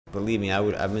Believe me,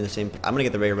 I'm in the same. I'm gonna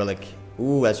get the rare relic.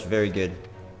 Ooh, that's very good.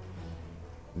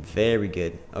 Very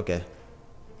good. Okay.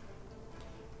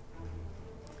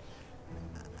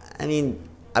 I mean,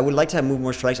 I would like to have moved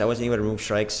more strikes. I wasn't able to remove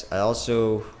strikes. I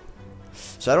also...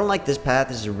 So I don't like this path.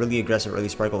 This is a really aggressive early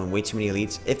sparkle and way too many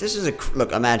elites. If this is a...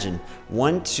 Look, imagine.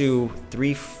 1, 2,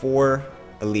 3, 4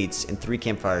 elites and 3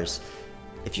 campfires.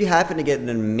 If you happen to get an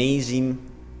amazing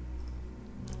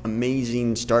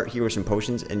start here with some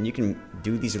potions and you can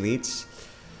do these elites,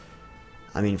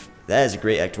 I mean, that is a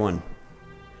great Act 1.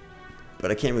 But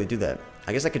I can't really do that.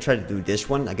 I guess I could try to do this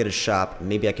one. I get a shop.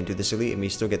 Maybe I can do this elite and we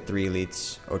still get 3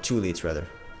 elites. Or 2 elites, rather.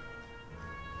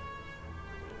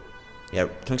 Yeah,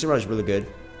 Tungsten Rod is really good.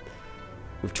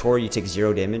 With Tor, you take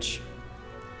 0 damage.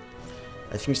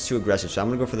 I think it's too aggressive, so I'm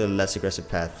going to go for the less aggressive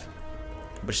path.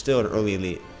 But still an early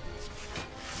elite.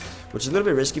 Which is a little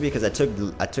bit risky because I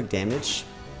took damage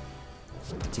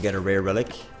to get a rare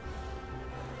relic.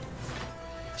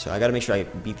 So I got to make sure I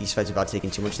beat these fights without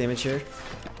taking too much damage here.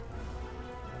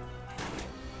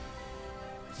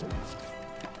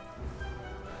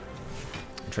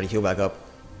 Try to heal back up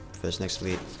for this next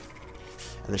fleet.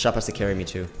 And the shop has to carry me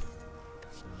too.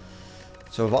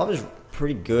 So Evolve is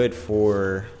pretty good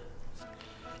for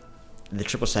the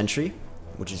triple sentry,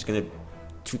 which is gonna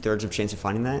 2/3 of chance of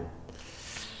finding that.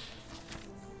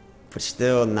 But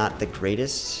still not the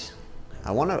greatest.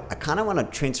 I kinda wanna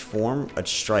transform a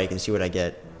strike and see what I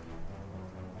get.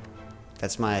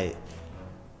 That's my...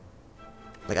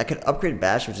 Like, I could upgrade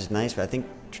Bash, which is nice, but I think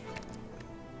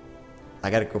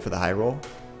I gotta go for the Highroll.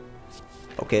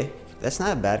 Okay, that's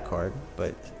not a bad card,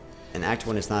 but in Act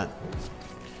 1 it's not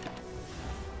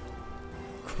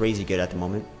crazy good at the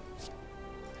moment.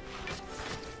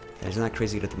 Yeah, it's not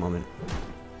crazy good at the moment.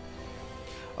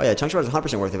 Oh yeah, Tungsten Rod is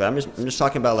 100% worth it, but I'm just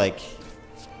talking about, like,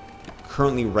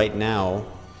 currently right now,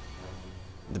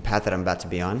 the path that I'm about to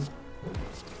be on.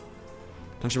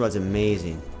 Tungsten Rod is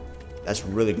amazing. That's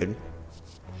really good.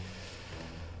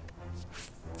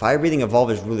 Fire Breathing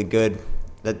Evolve is really good.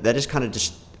 That is kind of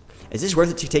just... Is this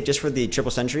worth it to take just for the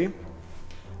triple sentry?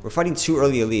 We're fighting 2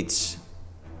 early elites.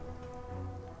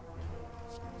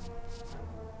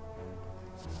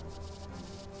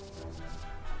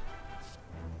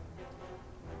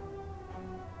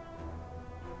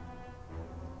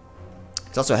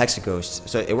 It's also a Hexaghost,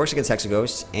 so it works against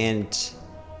Hexaghost, and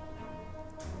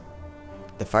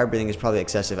the fire breathing is probably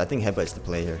excessive. I think Headbutt's the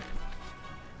play here.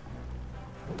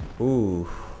 Ooh.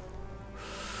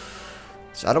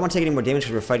 So I don't want to take any more damage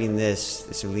because we're fighting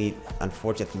this elite.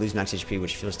 Unfortunately, I have to lose max HP,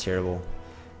 which feels terrible.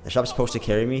 The shop's supposed to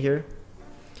carry me here.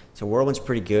 So Whirlwind's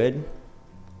pretty good.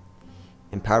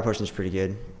 And Power Potion's pretty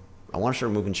good. I want to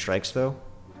start moving strikes, though.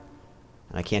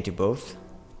 And I can't do both.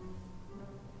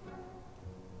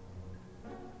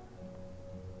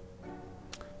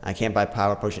 I can't buy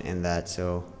Power Potion in that,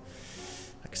 so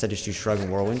I guess I just do Shrug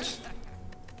and Whirlwind.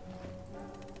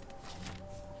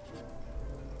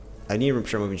 I need to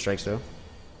start moving strikes, though.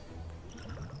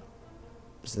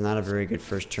 This is not a very good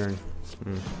first turn.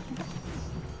 I'm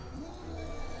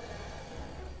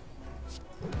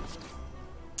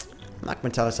not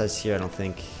going to metallicize here, I don't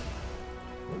think.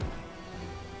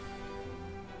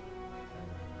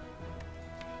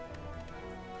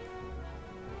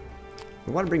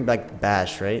 We want to bring back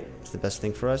Bash, right? It's the best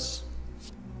thing for us.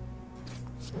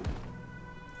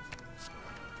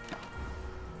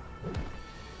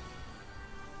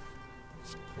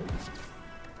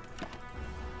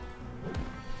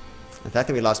 The fact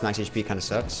that we lost max HP kind of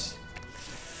sucks.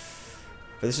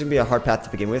 But this is going to be a hard path to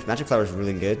begin with. Magic Flower is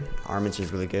really good. Armaments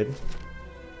is really good.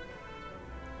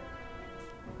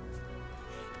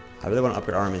 I really want to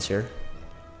upgrade Armaments here.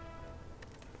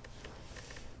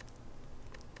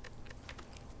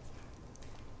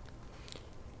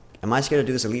 Am I scared to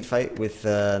do this elite fight with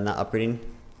not upgrading?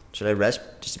 Should I rest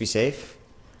just to be safe?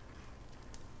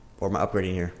 Or am I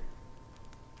upgrading here?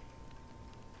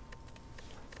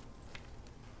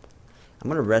 I'm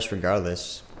gonna rest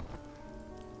regardless.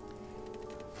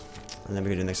 And then we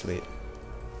can do the next elite.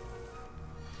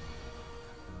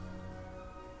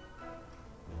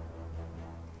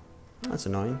 That's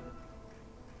annoying.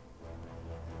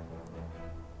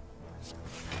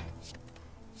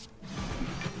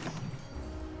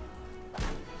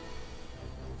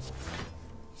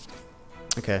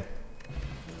 Okay.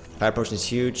 Fire Potion is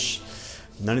huge.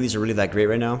 None of these are really that great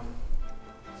right now.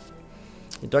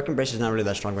 The Dark Embrace is not really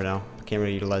that strong right now. I can't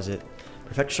really utilize it.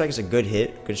 Perfect Strike is a good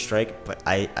hit, good strike, but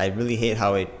I really hate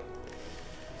how it...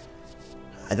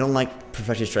 I don't like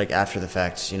Perfected Strike after the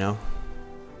fact, you know?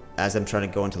 As I'm trying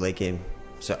to go into late game.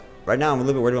 So, right now I'm a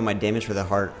little bit worried about my damage for the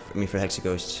heart, for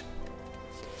Hexaghost.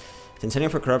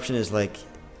 Centennial for Corruption is like...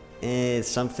 it's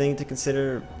something to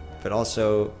consider, but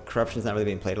also corruption's not really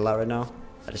being played a lot right now.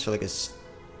 I just feel like it's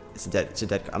a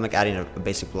dead. I'm like adding a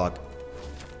basic block.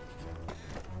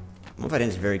 Modified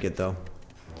End's very good though.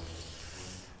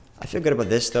 I feel good about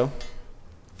this though.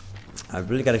 I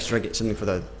really gotta try to get something for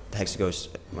the Hexaghost.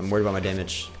 I'm worried about my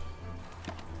damage.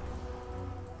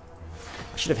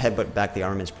 I should have headbutt back the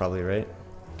armaments probably, right?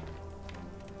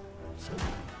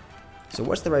 So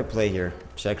what's the right play here?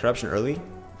 Should I corruption early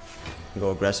and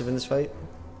go aggressive in this fight?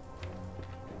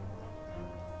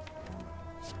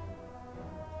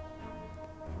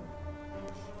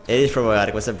 It is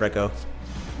probiotic. What's up, Brecco?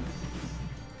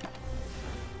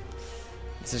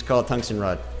 This is called Tungsten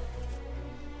Rod.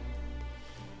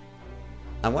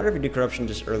 I wonder if we do corruption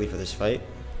just early for this fight.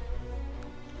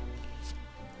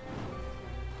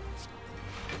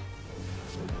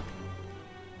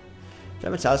 Do I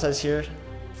have Metallicize here?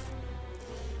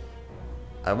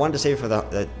 I wanted to save it for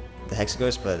the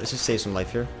Hexaghost, but let's just save some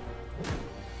life here.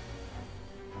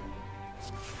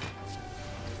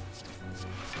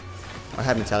 I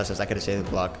had Metallicize. I could have saved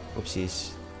the block.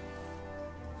 Oopsies.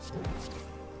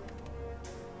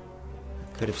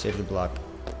 Could have saved the block.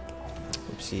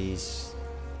 Oopsies.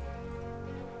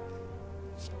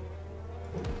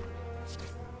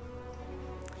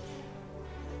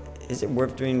 Is it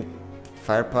worth doing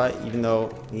Fire Pot? Even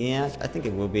though, yeah, I think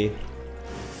it will be.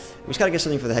 We just gotta get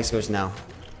something for the Hexaghost now.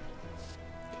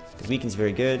 The Weaken's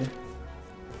very good.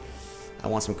 I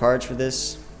want some cards for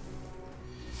this.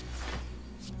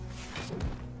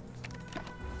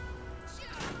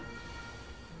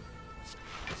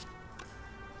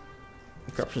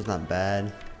 Corruption's not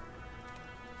bad.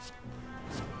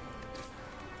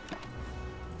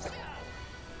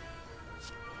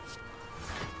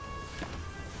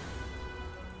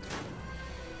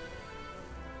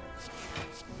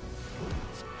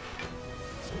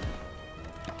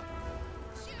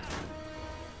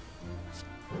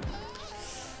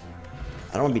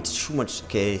 I don't want to be too much.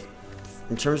 Okay,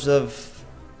 in terms of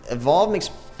evolve makes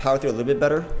power through a little bit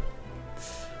better.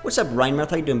 What's up,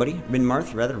 Reinmarth? How you doing, buddy?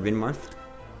 Rinmarth, rather Rinmarth.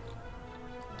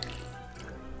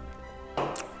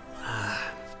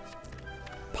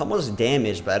 Pummel's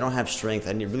damage, but I don't have strength.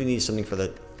 I really need something for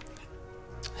the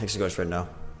Hexaghost right now.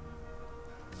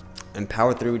 And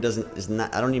power through is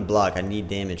not. I don't need block. I need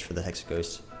damage for the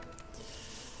Hexaghost.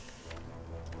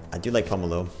 I do like Pummel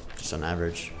though, just on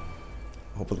average.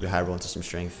 Hopefully we Highroll into some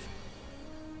strength.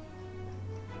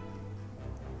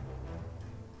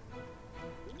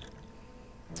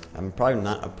 I'm probably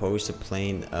not opposed to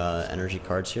playing energy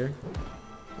cards here,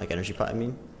 like Energy Pot. I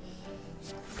mean,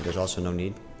 but there's also no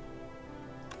need.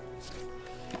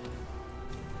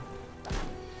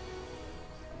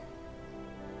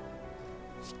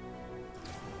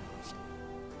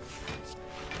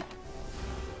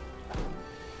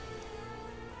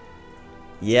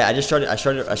 Yeah, I started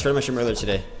my stream earlier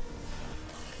today.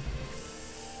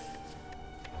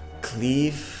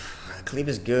 Cleave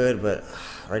is good, but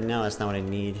right now that's not what I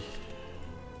need.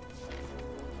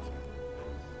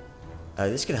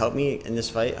 This could help me in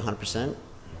this fight 100%.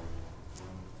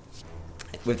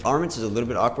 With armaments is a little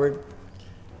bit awkward.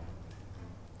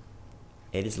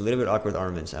 It is a little bit awkward with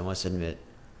armaments, I must admit.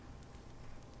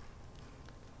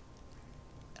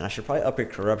 And I should probably upgrade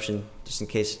corruption just in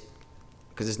case.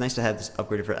 Because it's nice to have this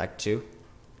upgraded for Act 2.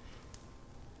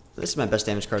 This is my best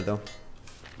damage card though.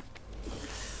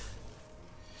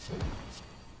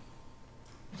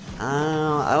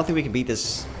 I don't think we can beat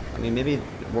this. I mean, maybe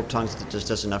Warp Tongues just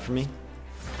does enough for me.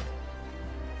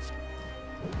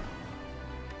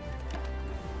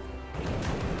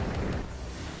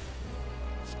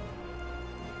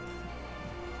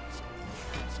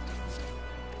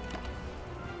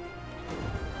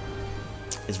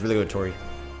 It's really good, Tori.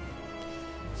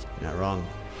 You're not wrong.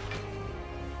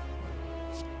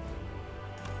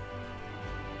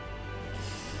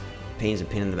 Pain's a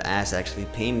pain in the ass, actually.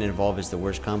 Pain and Evolve is the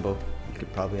worst combo you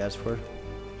could probably ask for.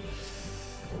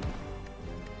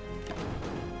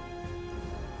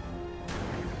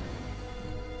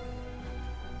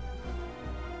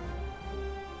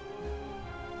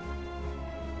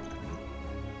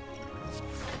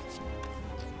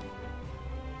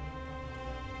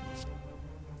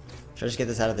 Should I just get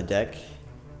this out of the deck?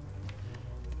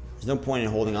 There's no point in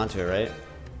holding on to it, right?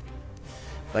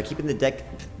 By keeping the deck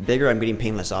bigger, I'm getting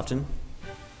pain less often.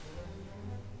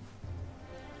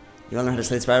 You wanna learn how to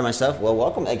Slay the Spire myself? Well,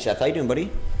 welcome, Egg Chef. How you doing, buddy?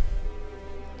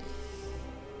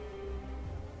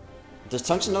 Does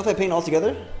Tungsten nullify pain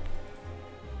altogether?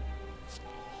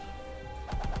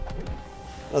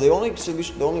 No, the only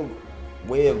solution, the only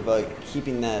way of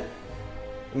keeping that.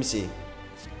 Let me see.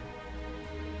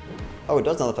 Oh, it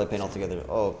does nullify pain altogether.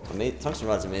 Oh, Tungsten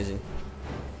Rod's amazing.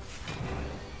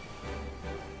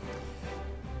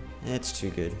 It's too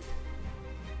good.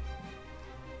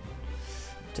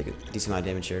 Take a decent amount of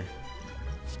damage here.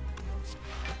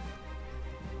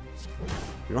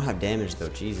 We don't have damage though,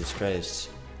 Jesus Christ.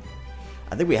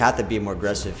 I think we have to be more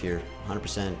aggressive here,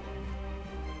 100%.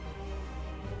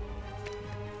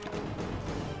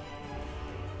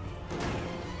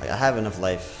 Like, I have enough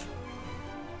life.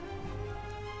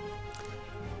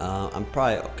 I'm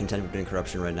probably content with doing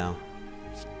corruption right now.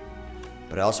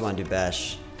 But I also want to do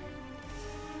bash.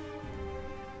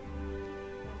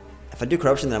 If I do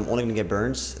corruption, then I'm only going to get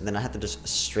burns, and then I have to just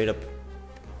straight up...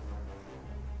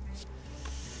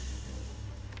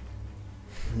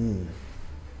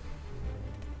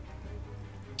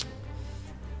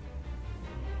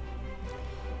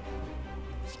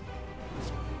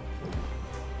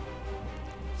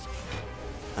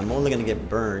 I'm only going to get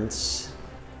burns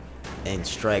and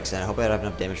strikes, and I hope I have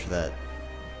enough damage for that.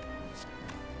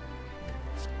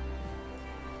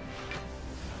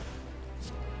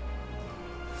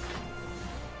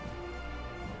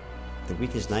 The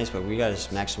weak is nice, but we gotta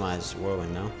just maximize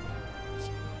Whirlwind now.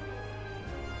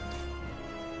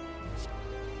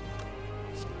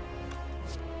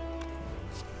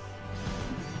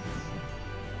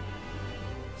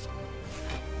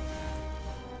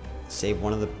 Save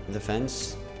one of the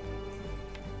defense.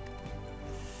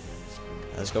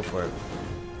 Let's go for it.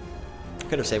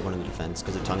 Could have saved one of the defense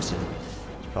because of Tungsten.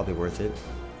 It's probably worth it.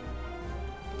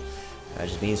 Alright,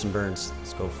 just being some burns.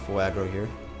 Let's go full aggro here.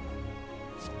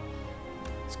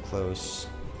 It's close.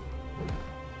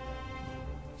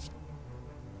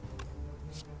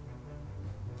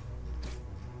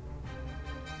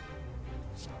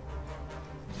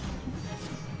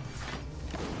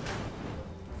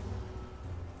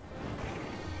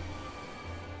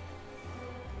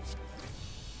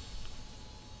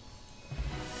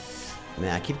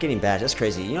 Man, I keep getting bashed. That's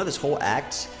crazy. You know this whole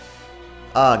act?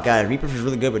 Oh god, Reaper is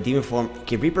really good, but Demon Form...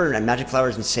 Okay, Reaper and Magic Flower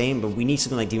is insane, but we need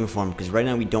something like Demon Form, because right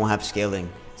now we don't have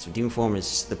scaling. So Demon Form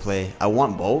is the play. I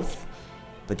want both,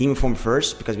 but Demon Form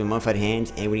first, because we have Mummified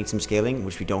Hand, and we need some scaling,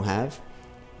 which we don't have.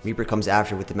 Reaper comes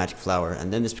after with the Magic Flower,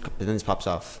 and then this pops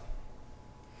off.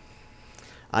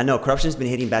 I know, Corruption's been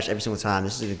hitting bash every single time.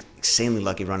 This is an insanely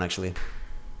lucky run, actually.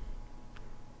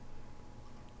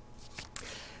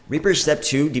 Reaper is step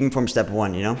 2, Demon Form step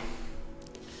 1, you know?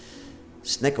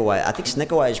 Snecko-Eye. I think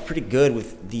Snecko-Eye is pretty good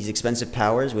with these expensive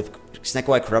powers. With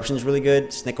Snecko-Eye, Corruption is really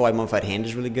good. Snecko-Eye, Mummified Hand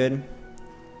is really good.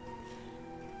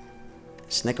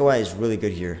 Snecko-Eye is really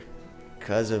good here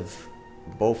because of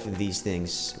both of these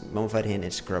things. Mummified Hand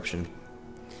and Corruption.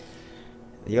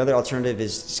 The other alternative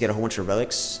is just get a whole bunch of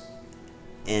relics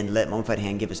and let Mummified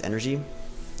Hand give us energy.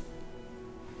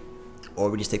 Or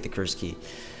we just take the Curse Key.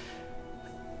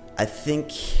 I think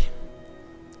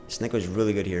Snecko is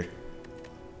really good here.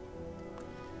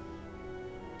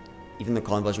 Even the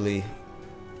Calling Blow is really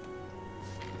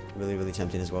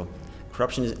tempting as well.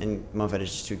 Corruption and Mummified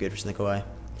is just too good for Snecko-Eye. Alright,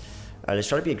 let's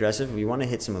try to be aggressive. We want to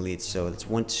hit some elites, so that's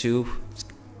 1, 2.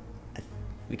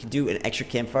 We can do an extra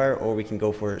campfire, or we can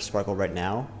go for Sparkle right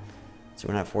now, so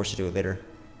we're not forced to do it later.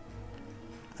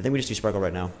 I think we just do Sparkle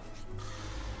right now.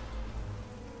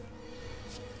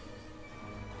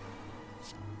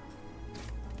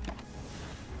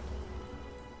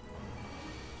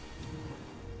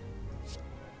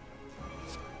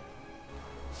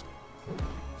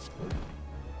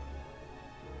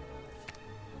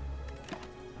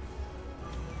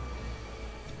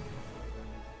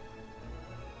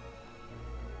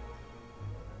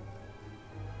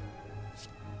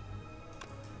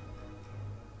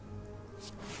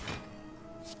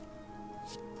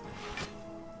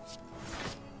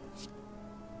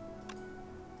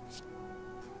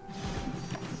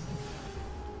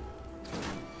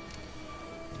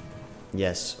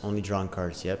 Yes, only drawn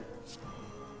cards, yep.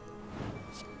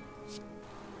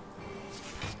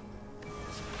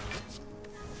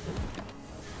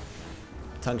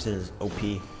 Tungsten is OP.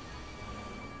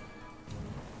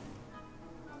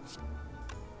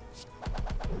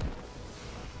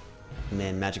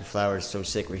 Man, Magic Flower is so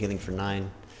sick. We're healing for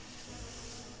 9.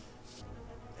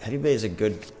 Heavy Blade is a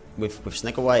good... With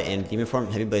Snecko-Eye and Demon Form,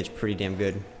 Heavy Blade is pretty damn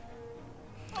good.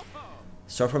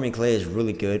 Starforming Clay is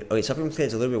really good. Okay, Starforming Clay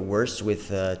is a little bit worse with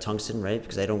Tungsten, right?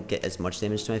 Because I don't get as much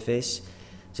damage to my face.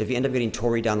 So if you end up getting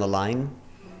Tori down the line...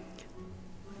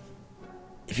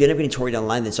 If you end up getting Tori down the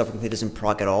line, then Starforming Clay doesn't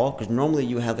proc at all. Because normally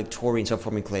you have like Tori and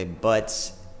Starforming Clay.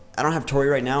 But I don't have Tori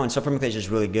right now, and Starforming Clay is just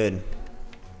really good.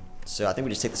 So I think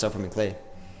we just take the Starforming Clay.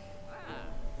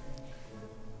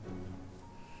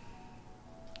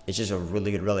 It's just a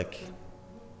really good relic.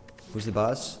 Who's the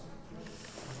boss?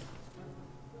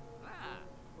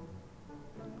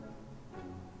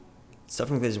 Stuff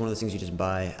like this is one of those things you just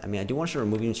buy. I mean, I do want to start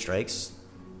removing strikes.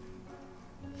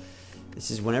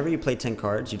 This is whenever you play 10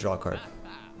 cards, you draw a card.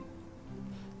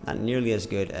 Not nearly as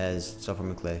good as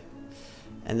Self-Forming Clay.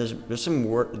 And there's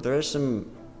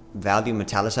some value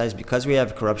metallicize because we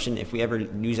have corruption. If we ever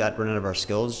use that run out of our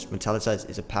skills, metallicize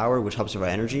is a power which helps with our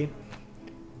energy,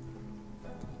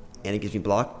 and it gives me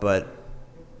block. But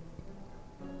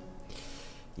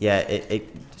yeah,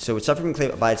 so Self-Forming Clay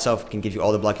by itself can give you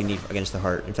all the block you need against the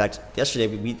heart. In fact, yesterday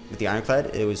with the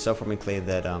Ironclad, it was Self-Forming Clay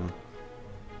that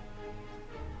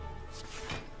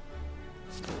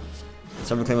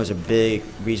Self-Forming Clay was a big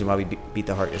reason why we beat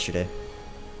the heart yesterday.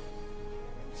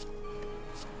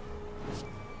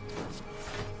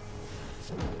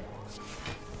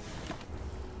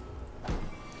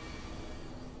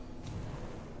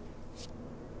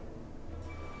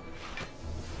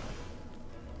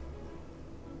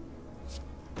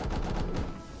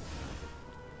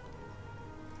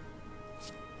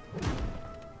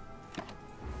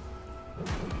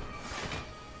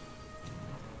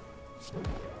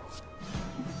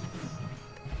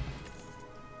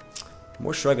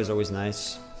 More shrug is always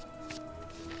nice.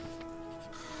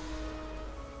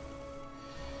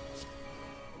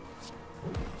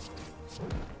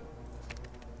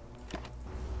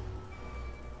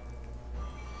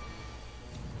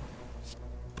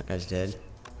 That guy's dead.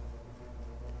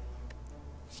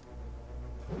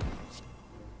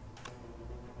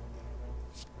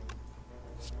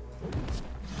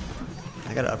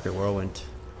 I gotta upgrade Whirlwind.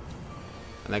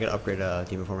 I gotta upgrade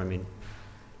Demon Form, I mean.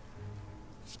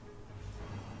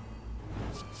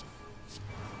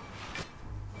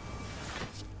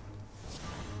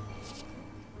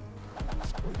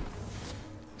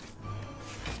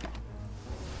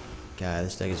 God,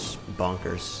 this deck is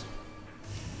bonkers.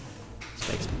 This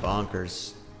deck's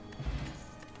bonkers.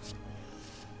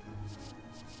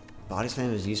 Body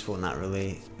Slam is useful, not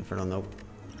really. Infernal, nope.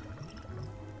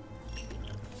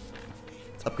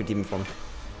 Let's upgrade Demon Form.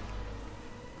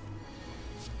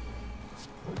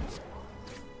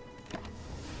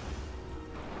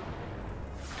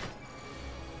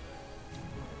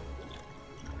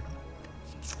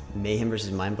 Mayhem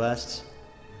versus Mind Blast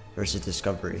versus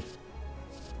Discovery.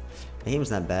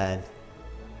 Mayhem's not bad.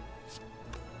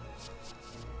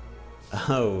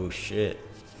 Oh shit.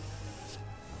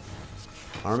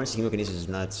 Armament Hemokinesis is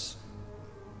nuts.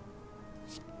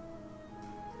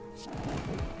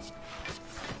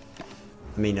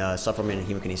 I mean, Supplement and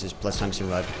Hemokinesis plus Tungsten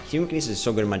Rod. Hemokinesis is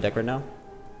so good in my deck right now.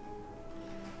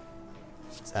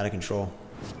 It's out of control.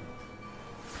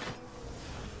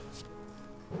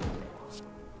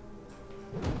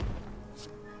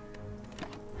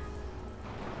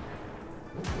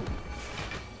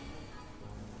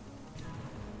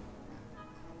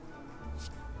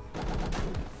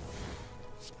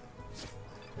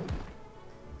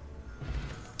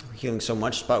 Healing so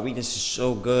much. Spot weakness is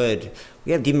so good.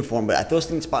 We have Demon Form, but I still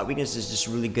think spot weakness is just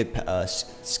really good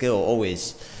skill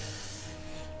always.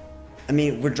 I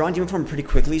mean, we're drawing Demon Form pretty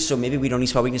quickly, so maybe we don't need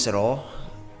spot weakness at all,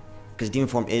 because Demon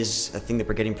Form is a thing that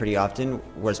we're getting pretty often.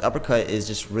 Whereas Uppercut is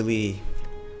just really,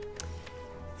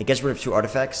 it gets rid of 2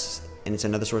 artifacts, and it's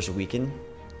another source of weaken.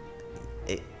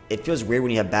 It feels weird when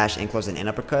you have Bash and Close and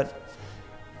Uppercut,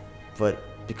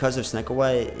 but because of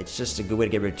Snekawai, it's just a good way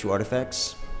to get rid of 2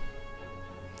 artifacts.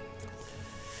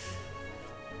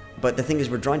 But the thing is,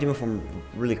 we're drawing Demon Form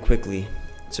really quickly.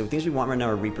 So things we want right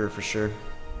now are Reaper for sure.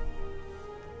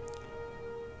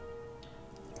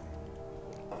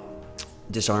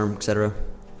 Disarm, etc.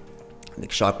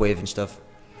 Like Shockwave and stuff.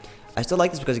 I still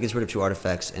like this because it gets rid of 2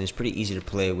 artifacts, and it's pretty easy to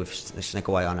play with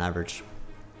Snekawai on average.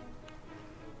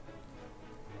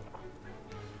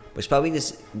 But it's probably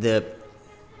this, that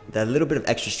little bit of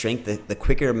extra strength, the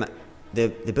quicker,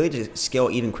 the ability to scale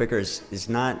even quicker is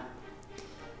not.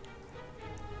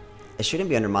 It shouldn't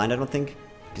be undermined, I don't think,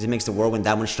 because it makes the Whirlwind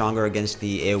that much stronger against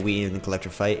the AoE and the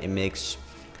Collector fight. It makes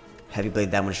Heavy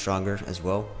Blade that much stronger as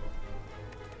well.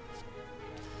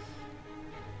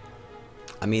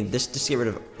 I mean, this to get rid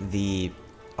of the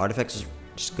artifacts is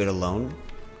just good alone.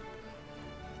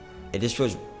 It just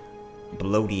feels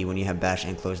bloaty when you have Bash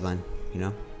and Clothesline, you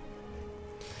know?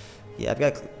 Yeah, I've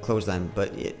got Clothesline,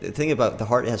 but the thing about the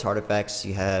heart, it has artifacts.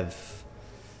 You have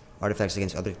artifacts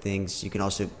against other things. You can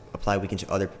also apply weaken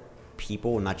to other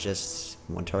people, not just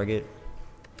one target.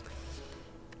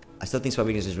 I still think spot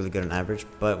weakness is really good on average,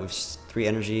 but with 3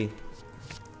 energy,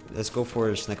 let's go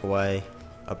for Snekawai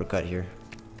Uppercut here.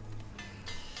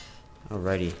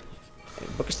 Alrighty.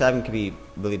 Book of Stabbing can be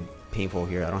really painful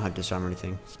here. I don't have Disarm or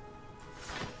anything.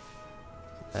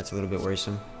 That's a little bit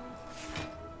worrisome.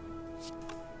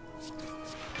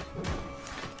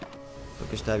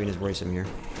 Book of Stabbing is worrisome here.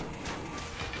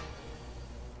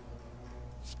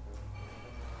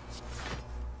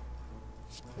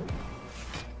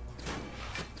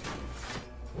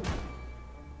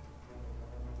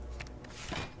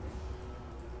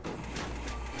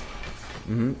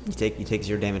 You take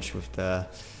 0 damage with the.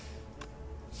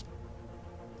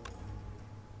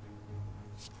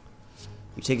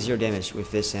 You take 0 damage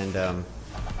with this and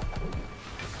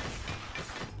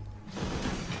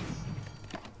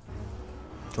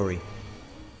Tori.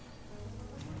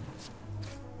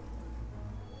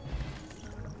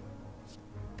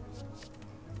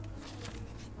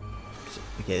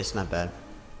 Okay, this is not bad.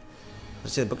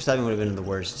 Let's say the book stabbing would have been the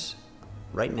worst.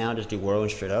 Right now, just do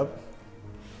Whirlwind straight up.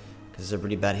 Because it's a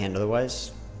pretty bad hand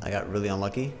otherwise. I got really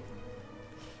unlucky.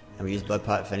 And we use Blood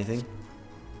Pot if anything.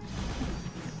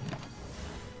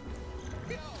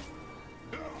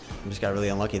 I just got really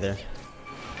unlucky there.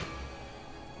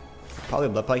 Probably a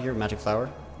Blood Pot here, Magic Flower.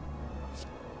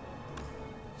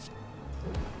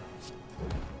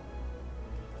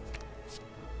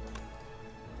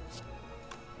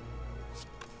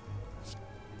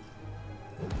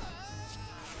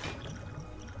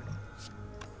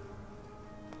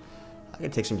 I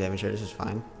can take some damage here, this is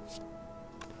fine.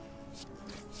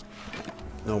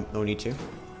 No need to.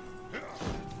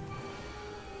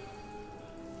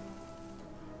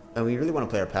 And we really want to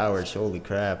play our powers, holy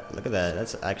crap. Look at that,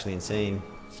 that's actually insane.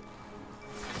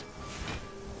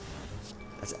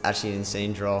 That's actually an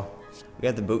insane draw. We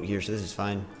got the boot here, so this is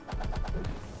fine.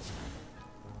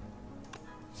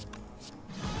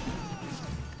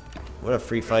 What a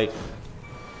free fight.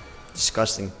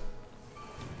 Disgusting.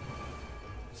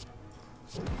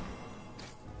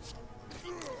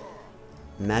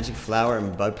 Magic Flower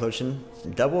and Bud Potion.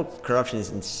 Double Corruption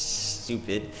is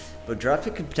stupid, but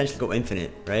Dropkick could potentially go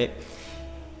infinite, right?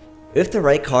 If the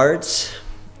right cards...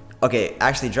 Okay,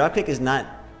 actually, Dropkick is not...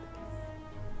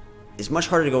 It's much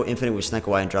harder to go infinite with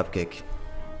Snecko Eye and Dropkick.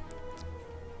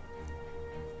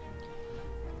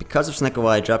 Because of Snecko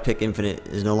Eye, Dropkick Infinite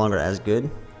is no longer as good.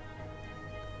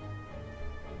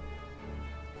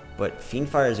 But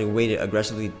Fiendfire is a way to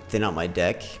aggressively thin out my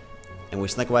deck. And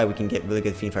with Snecko Eye, we can get really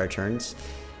good Fiendfire turns.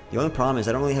 The only problem is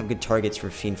I don't really have good targets for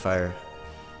Fiendfire.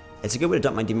 It's a good way to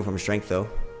dump my Demon Form Strength, though.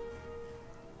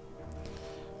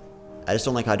 I just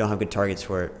don't like how I don't have good targets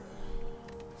for it.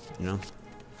 You know?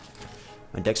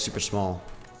 My deck's super small.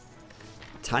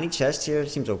 Tiny chest here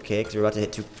seems okay, because we're about to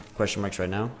hit 2 question marks right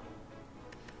now.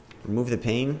 Remove the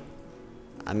pain.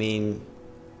 I mean...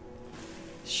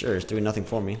 Sure, it's doing nothing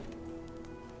for me.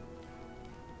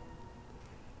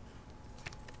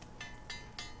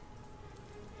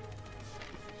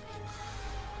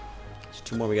 There's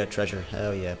 2 more, we got treasure.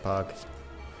 Hell yeah, Pog.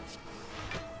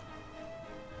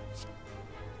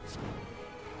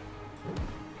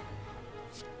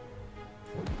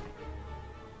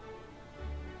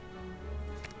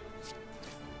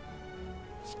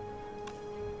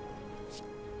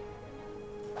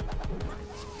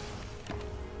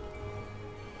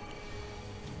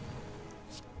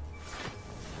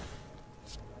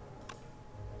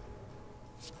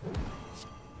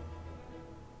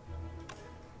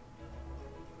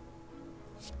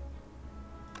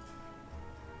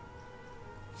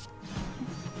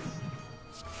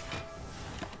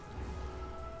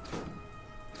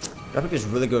 Dropkick is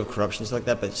really good with corruption, stuff like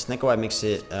that, but Snecko Eye makes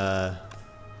it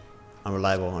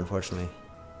unreliable, unfortunately.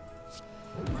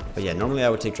 But yeah, normally I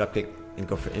would take Dropkick and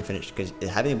go for infinite, because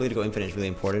having the ability to go infinite is really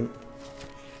important.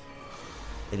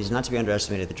 It is not to be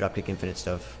underestimated, the Dropkick infinite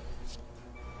stuff.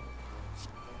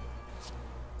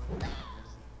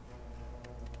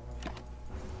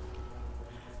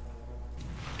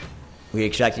 We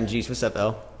extracting juice. What's up,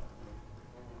 L?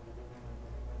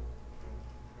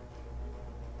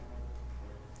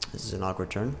 This is an awkward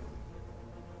turn.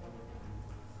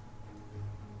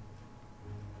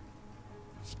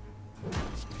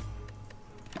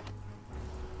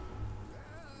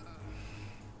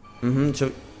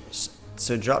 So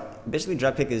basically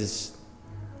Dropkick is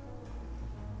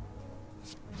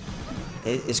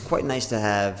it's quite nice to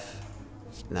have.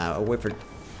 Now I'll wait for.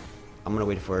 I'm gonna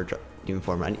wait for Demon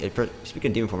Form.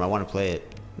 Speaking of Demon Form, I want to play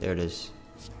it. There it is.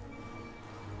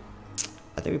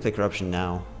 I think we play Corruption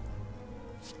now.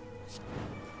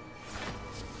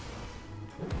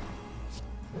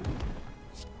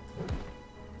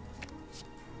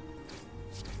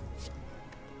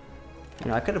 You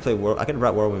know, I could have played I could have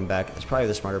brought Whirlwind back. It's probably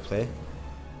the smarter play.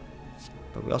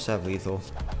 But we also have Lethal.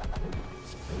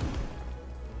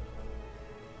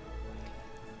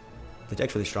 The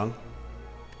deck's really strong.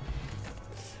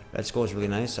 Red Skull is really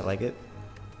nice. I like it.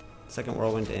 Second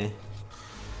Whirlwind, eh.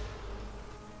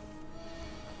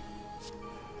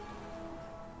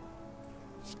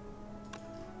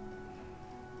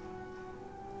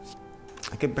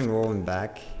 I could bring Whirlwind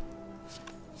back.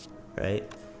 Right?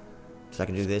 So I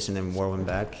can do this and then Whirlwind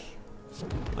back.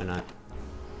 Why not?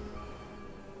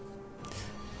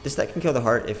 this deck can kill the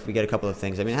heart if we get a couple of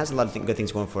things. I mean, it has a lot of good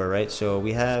things going for it, right? So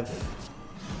we have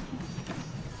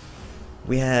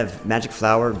Magic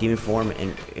Flower, Demon Form,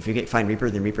 and if you find Reaper,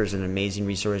 then Reaper is an amazing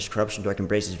resource. Corruption, Dark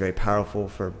Embrace is very powerful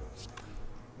for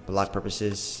block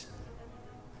purposes.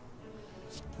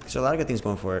 So a lot of good things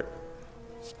going for it.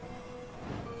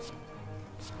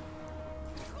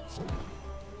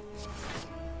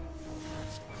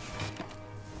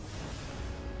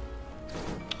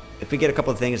 If we get a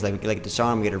couple of things like a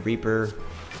Disarm, we get a Reaper.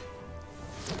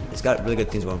 It's got really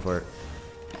good things going for it.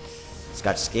 It's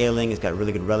got scaling, it's got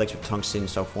really good relics with Tungsten,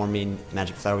 Self-Forming,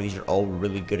 Magic Flower. These are all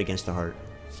really good against the heart.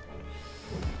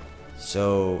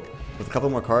 So, with a couple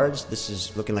more cards, this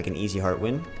is looking like an easy heart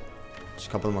win. Just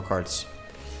a couple more cards.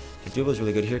 The dual wield is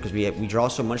really good here because we draw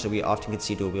so much that we often can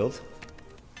see dual wield.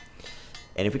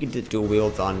 And if we can do dual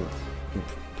wield on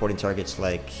important targets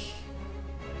like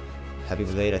Heavy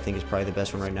Blade, I think is probably the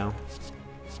best one right now.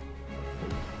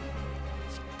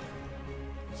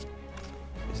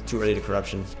 It's too early to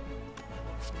Corruption.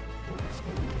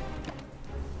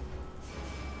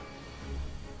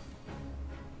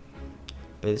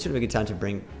 But this would be a good time to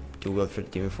bring dual wield for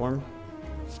Demon Form.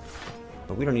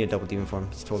 But we don't need a double Demon Form,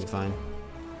 it's totally fine.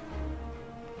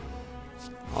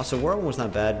 Also, Whirlwind was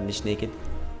not bad, Niche Naked.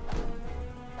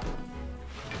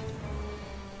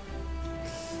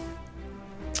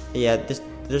 Yeah,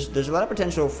 there's a lot of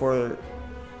potential for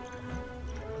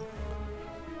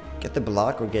get the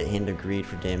block or get Hand of Greed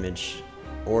for damage.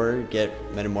 Or get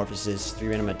Metamorphosis, 3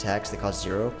 random attacks that cost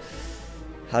 0.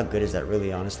 How good is that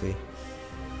really, honestly?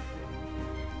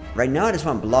 Right now I just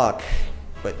want block,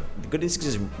 but the good news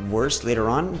is worse later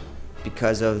on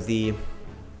because of the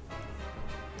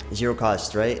 0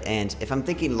 cost, right? And if I'm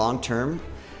thinking long term,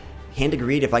 Hand of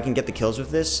Greed, if I can get the kills with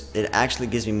this, it actually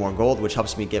gives me more gold, which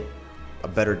helps me get a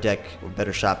better deck or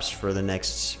better shops for the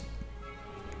next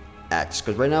acts.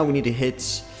 Because right now we need to hit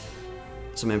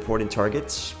some important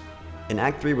targets. In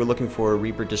Act 3 we're looking for a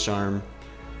Reaper, Disarm,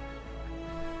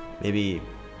 maybe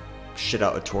shit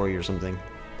out a Tori or something.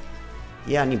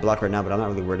 Yeah, I need block right now, but I'm not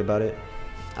really worried about it.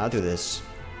 I'll do this.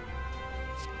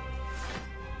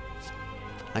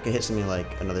 I could hit something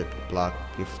like another block.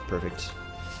 Be perfect. So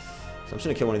I'm just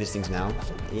gonna kill one of these things now.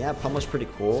 Yeah, Pummel's pretty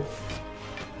cool.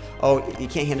 Oh, you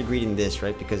can't Hand of Greed in this,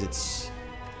 right? Because it's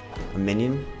a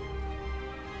minion.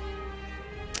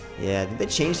 Yeah, did they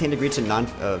change Hand of Greed to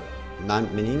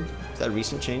non-minion? Is that a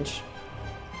recent change?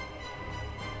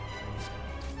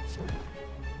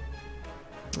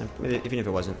 Even if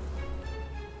it wasn't.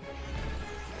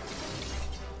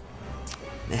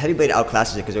 And Heavy Blade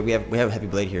outclasses it because we have Heavy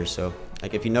Blade here, so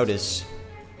like if you notice,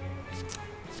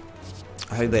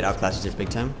 our Heavy Blade outclasses it big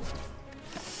time.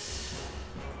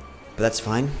 But that's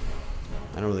fine.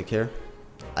 I don't really care.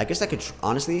 I guess I could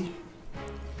honestly,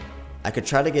 I could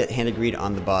try to get Hand of Greed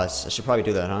on the boss. I should probably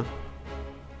do that, huh?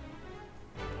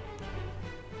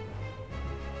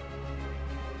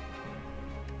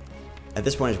 At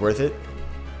this point, it's worth it.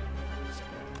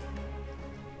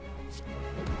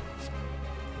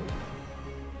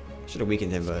 Should have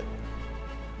weakened him, but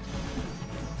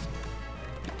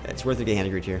yeah, it's worth it to get Hand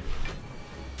of Greed here.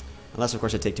 Unless, of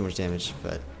course, I take too much damage,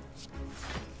 but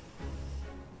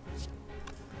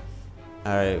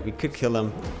alright, we could kill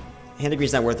him. Hand of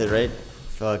Greed's not worth it, right?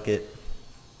 Fuck it.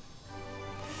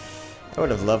 I would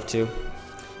have loved to.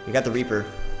 We got the Reaper.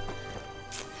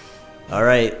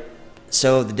 Alright,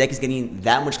 so the deck is getting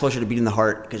that much closer to beating the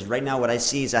heart, because right now what I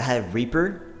see is I have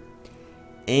Reaper,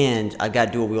 and I've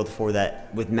got dual wield for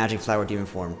that with Magic Flower Demon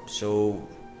Form. So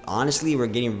honestly, we're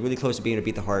getting really close to being able to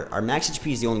beat the heart. Our max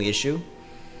HP is the only issue.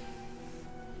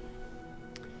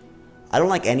 I don't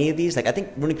like any of these. Like, I think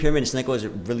Runic Pyramid and Snecko is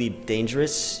really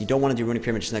dangerous. You don't want to do Runic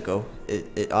Pyramid and Snecko.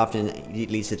 It often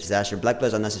leads to disaster. Black Blood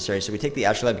is unnecessary, so we take the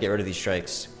Astrolabe to get rid of these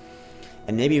strikes.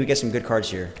 And maybe we get some good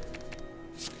cards here.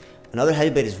 Another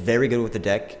Heavy Blade is very good with the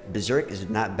deck. Berserk is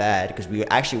not bad because we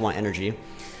actually want energy.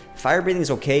 Fire Breathing is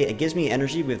okay. It gives me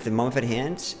energy with the Mummified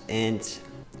Hand, and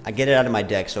I get it out of my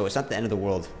deck, so it's not the end of the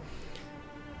world.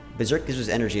 Berserk gives us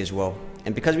energy as well.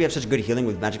 And because we have such good healing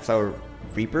with Magic Flower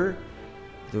Reaper,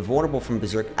 the vulnerable from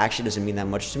Berserk actually doesn't mean that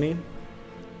much to me.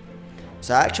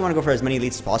 So I actually want to go for as many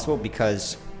elites as possible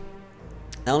because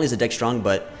not only is the deck strong,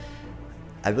 but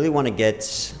I really want to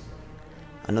get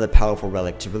another powerful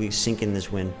relic to really sink in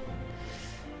this win.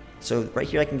 So right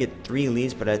here I can get 3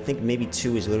 elites, but I think maybe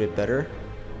 2 is a little bit better.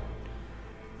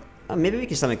 Maybe we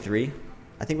can stomach 3.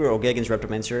 I think we're okay against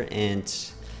Reptomancer, and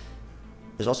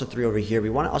there's also 3 over here. We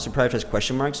want to also prioritize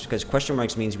question marks because question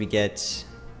marks means we get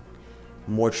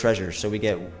more treasure. So we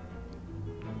get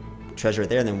treasure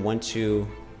there, and then 1, 2,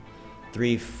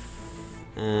 3.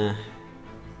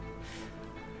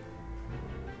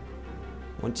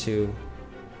 1, 2,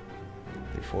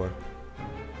 3, 4.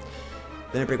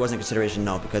 Limit Break wasn't a consideration,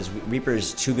 no, because Reaper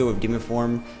is too good with Demon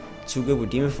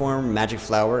Form, Magic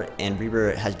Flower, and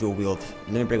Reaper has dual wield.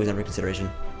 Limit Break was never a consideration.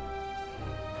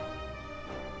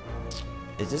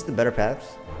 Is this the better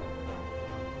path?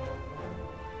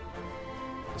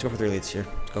 Let's go for 3 leads here.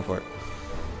 Let's go for it.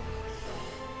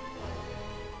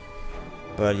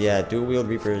 But yeah, dual wield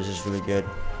Reaper is just really good.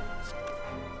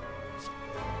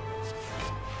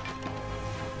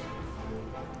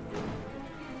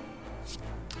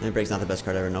 Limit Break's not the best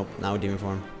card ever. Nope, not with Demon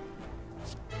Form.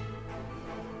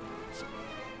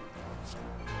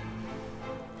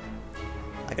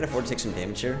 I can afford to take some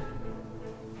damage here.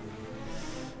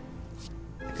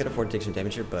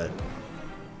 But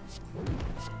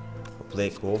we'll play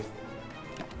it cool.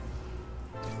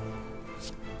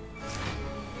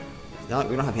 No,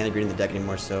 we don't have Hand Greed in the deck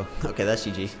anymore, so okay, that's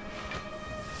GG.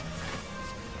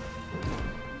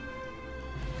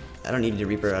 I don't need to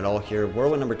Reaper at all here.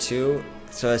 Whirlwind number 2.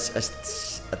 So a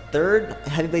third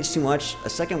Heavy Blade's too much. A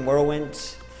second Whirlwind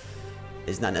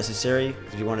is not necessary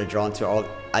because we want to draw into all.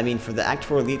 I mean, for the Act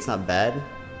 4 Elite, it's not bad.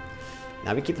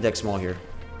 Now we keep the deck small here.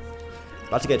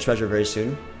 About to get Treasure very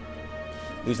soon.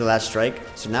 Lose the last strike.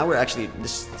 So now we're actually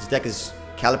this deck is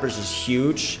Calipers is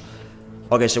huge.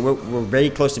 Okay, so we're very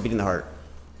close to beating the heart.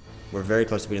 We're very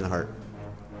close to beating the heart.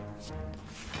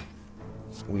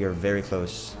 We are very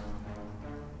close.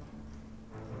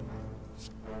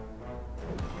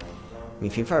 I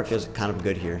mean, Fiend Fire feels kind of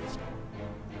good here.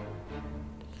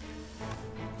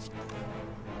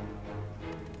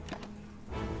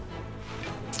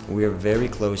 We are very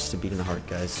close to beating the heart,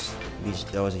 guys.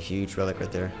 That was a huge relic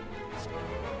right there.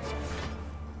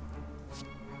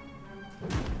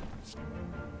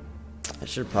 I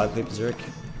should have probably played Berserk.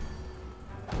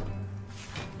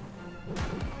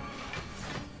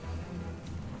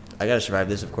 I gotta survive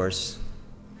this, of course.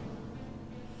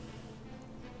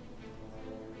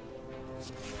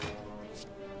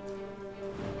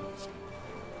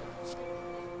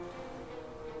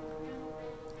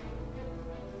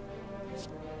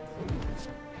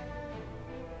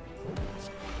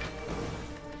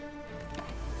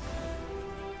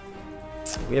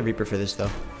 We have Reaper for this, though.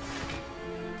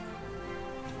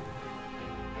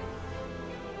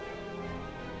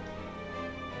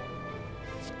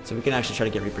 So we can actually try to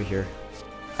get Reaper here.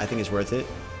 I think it's worth it.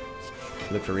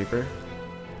 Look for Reaper.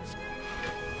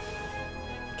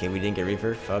 Okay, we didn't get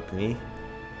Reaper. Fuck me.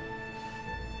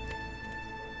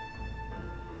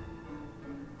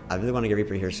 I really want to get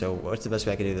Reaper here, so what's the best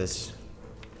way I could do this?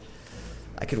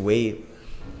 I could wait.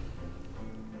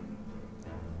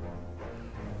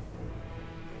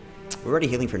 We're already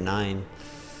healing for 9.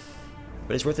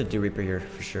 But it's worth it to do Reaper here,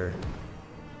 for sure.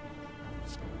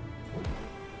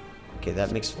 Okay,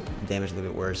 that makes damage a little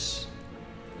bit worse.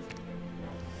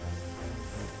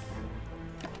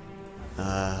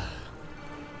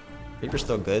 Reaper's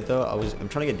still good, though. I'm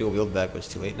trying to get dual wield back, but it's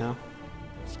too late now.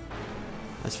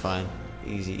 That's fine.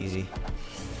 Easy, easy.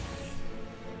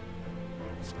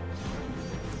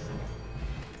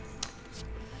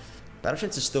 Battle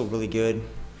Trance is still really good.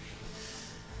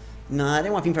 Nah, I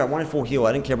didn't want Fiend Fire. I wanted full heal.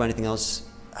 I didn't care about anything else.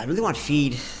 I really want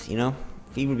Feed, you know?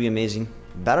 Feed would be amazing.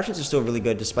 Battle Trance is still really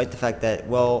good, despite the fact that,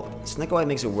 well, Snake Eye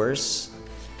makes it worse.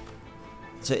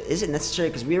 So is it necessary?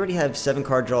 Because we already have 7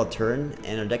 card draw a turn,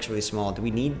 and our deck's really small. Do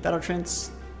we need Battle Trance?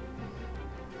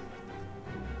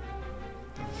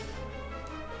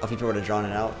 Oh, Fiend Fire would have drawn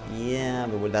it out. Yeah,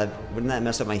 but wouldn't that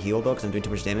mess up my heal, though, because I'm doing too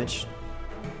much damage?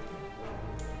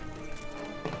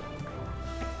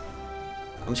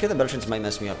 I'm scared that Battle Trance might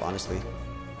mess me up, honestly.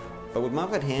 But with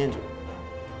Modified Hand,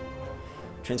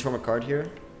 transform a card here.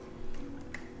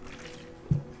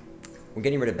 We're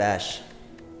getting rid of Bash.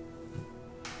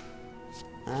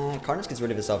 Karnas gets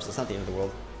rid of itself, so it's not the end of the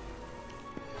world.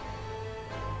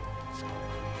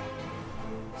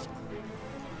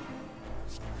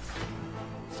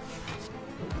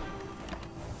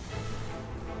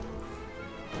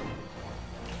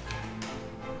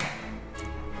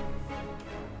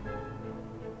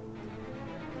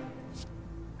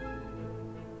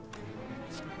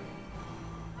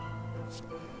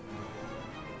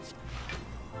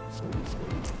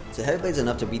 So Heavy Blade's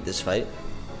enough to beat this fight.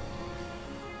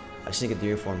 I just need to get the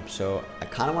uniform, so I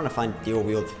kind of want to find dual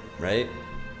wield, right?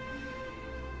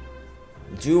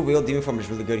 Dual wield demon form is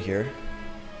really good here,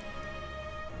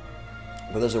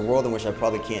 but there's a world in which I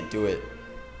probably can't do it.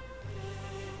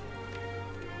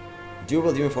 Dual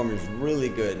wield demon form is really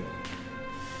good.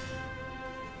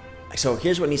 So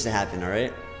here's what needs to happen, all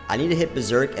right? I need to hit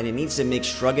Berserk, and it needs to make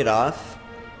Shrug It Off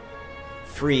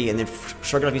free, and then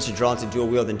Shrug It Off needs to draw into dual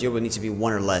wield, and dual wield needs to be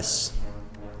 1 or less.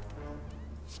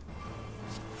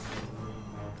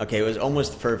 Okay, it was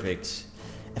almost perfect.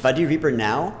 If I do Reaper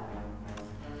now,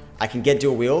 I can get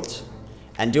dual wield,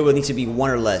 and dual wield needs to be 1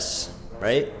 or less,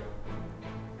 right?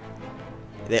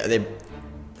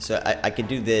 So I could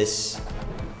do this,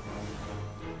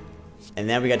 and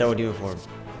then we got double demon form.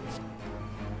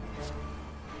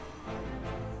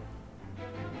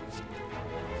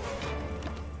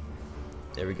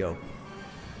 There we go.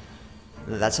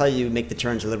 That's how you make the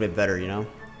turns a little bit better, you know?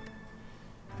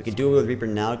 We could dual wield Reaper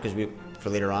now for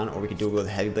later on, or we could dual wield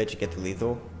Heavy Blade to get the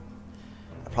lethal.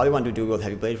 I probably want to do dual wield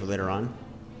Heavy Blade for later on.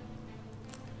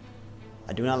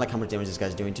 I do not like how much damage this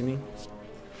guy's doing to me.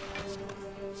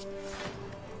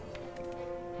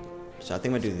 So I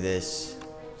think I'm gonna do this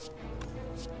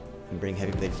and bring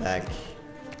Heavy Blade back.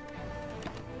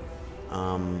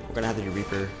 We're gonna have to do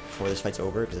Reaper before this fight's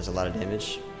over because there's a lot of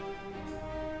damage.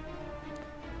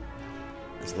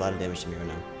 That's a lot of damage to me right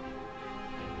now.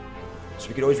 So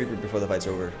we could always Reaper before the fight's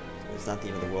over. It's not the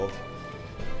end of the world.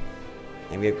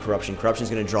 And we have Corruption. Corruption's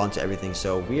gonna draw into everything,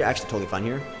 so we're actually totally fine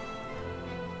here.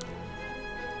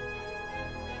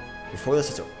 Before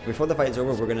the fight is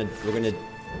over, we're gonna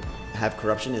have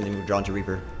Corruption and then we're drawn to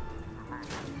Reaper.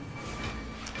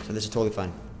 So this is totally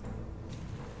fine.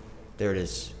 There it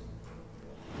is.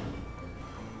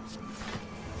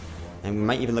 And we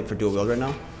might even look for dual wield right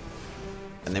now.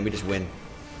 And then we just win.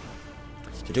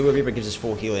 So dual wield Reaper gives us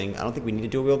full healing. I don't think we need to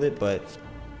dual wield it, but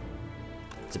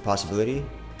it's a possibility.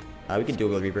 We can dual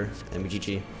wield Reaper and we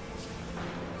GG.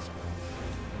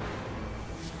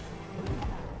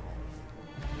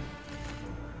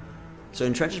 So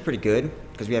Entrench is pretty good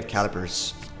because we have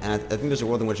Calipers, and I think there's a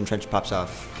world in which Entrench pops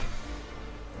off.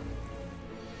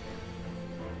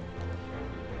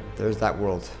 There's that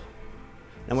world.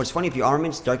 And what's funny, if you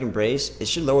Armaments Dark Embrace, it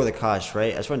should lower the cost,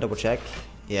 right? I just want to double check.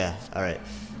 Yeah, alright.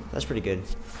 That's pretty good.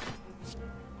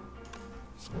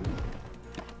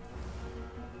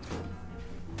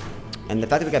 And the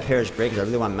fact that we got Pair is great because I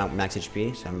really want max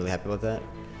HP, so I'm really happy about that.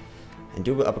 And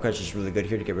Dual Uppercut is really good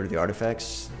here to get rid of the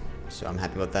artifacts, so I'm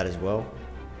happy about that as well.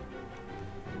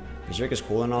 Berserk is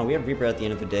cool and all. We have Reaper at the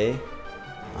end of the day.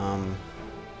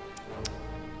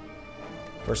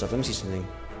 First off, let me see something.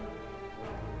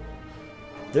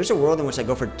 There's a world in which I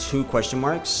go for 2 question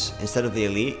marks instead of the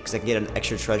elite because I can get an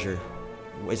extra treasure.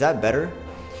 Is that better?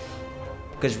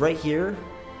 Because right here,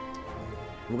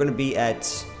 we're going to be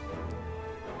at...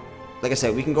 Like I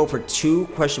said, we can go for 2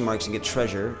 question marks and get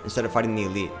treasure instead of fighting the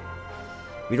elite.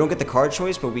 We don't get the card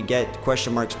choice, but we get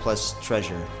question marks plus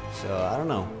treasure. So, I don't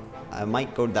know. I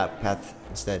might go that path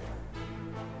instead.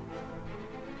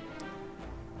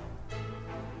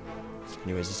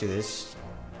 Anyways, let's do this.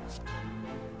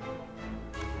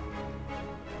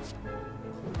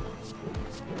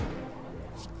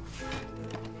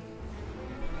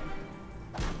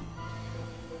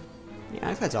 Yeah,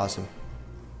 Ironclad's awesome.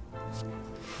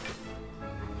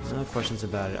 No questions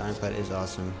about it. Ironclad is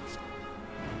awesome.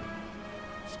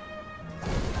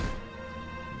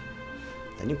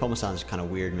 That new pommel sounds kind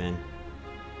of weird, man.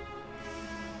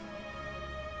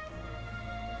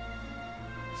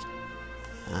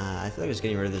 I feel like just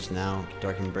getting rid of this now.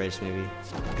 Dark Embrace, maybe.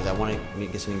 Because I want to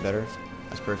get something better.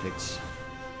 That's perfect.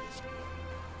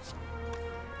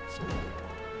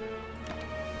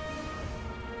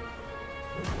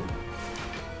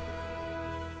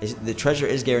 The treasure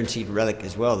is guaranteed relic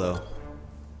as well, though.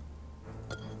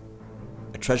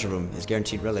 A treasure room is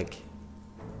guaranteed relic.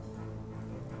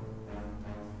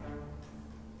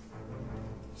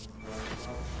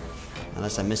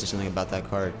 Unless I'm missing something about that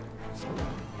card. So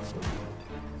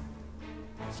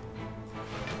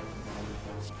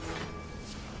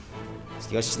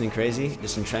you guys see something crazy?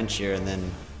 Just Entrench here, and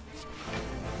then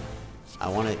I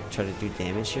want to try to do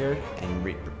damage here and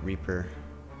Reaper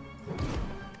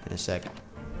in a sec.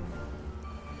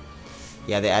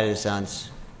 Yeah, they added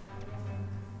sounds.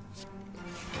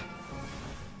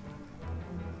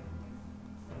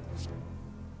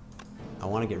 I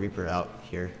want to get Reaper out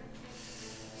here.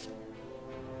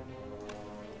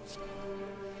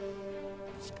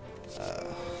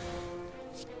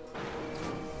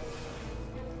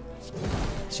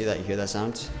 See that? You hear that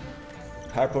sound?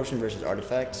 Power Potion versus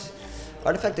Artifact.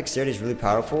 Artifact Dexterity is really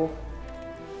powerful.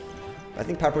 I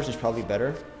think Power Potion is probably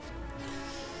better.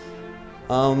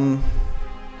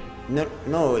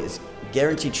 No, it's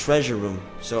guaranteed treasure room.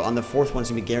 So on the 4th one, it's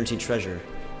gonna be guaranteed treasure.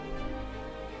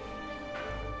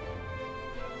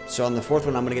 So on the 4th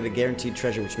one, I'm gonna get a guaranteed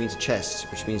treasure, which means a chest,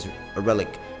 which means a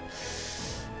relic.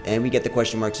 And we get the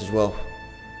question marks as well.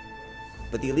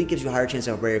 But the elite gives you a higher chance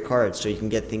of rare cards, so you can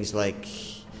get things like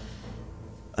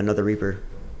another Reaper.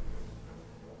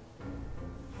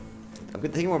 I'm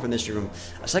taking one from this room.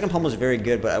 A second pommel is very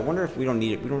good, but I wonder if we don't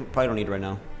need it. Probably don't need it right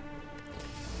now.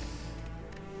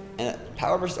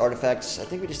 Power versus artifacts. I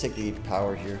think we just take the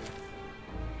power here.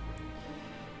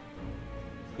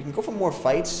 We can go for more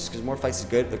fights, because more fights is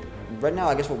good. But right now,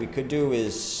 I guess what we could do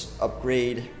is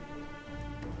upgrade.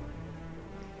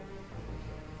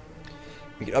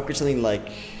 We could upgrade something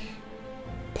like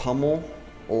Pummel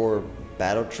or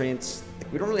Battle Trance.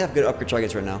 Like, we don't really have good upgrade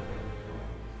targets right now.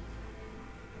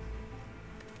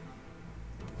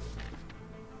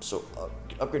 So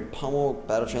upgrade Pummel,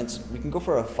 Battle Trance. We can go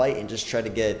for a fight and just try to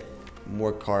get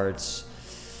more cards,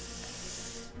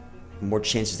 more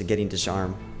chances of getting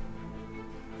disarm.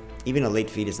 Even a late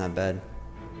feed is not bad.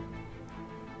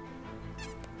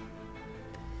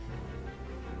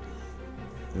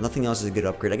 Nothing else is a good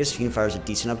upgrade. I guess Fiendfire is a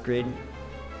decent upgrade.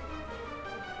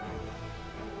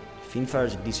 Fiendfire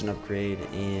is a decent upgrade,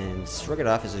 and Shrug It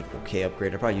Off is an okay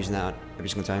upgrade. I'm probably using that every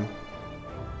single time.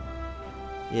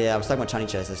 Yeah, I was talking about Tiny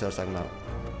Chest. That's what I was talking about.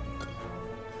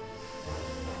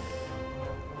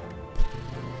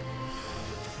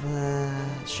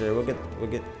 Sure, we'll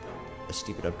get a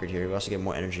stupid upgrade here. We also get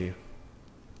more energy.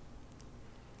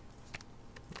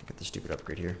 Get the stupid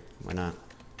upgrade here. Why not?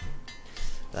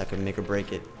 That could make or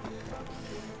break it.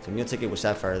 So I'm gonna take it with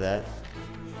Sapphire that,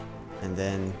 and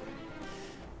then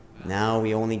now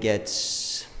we only get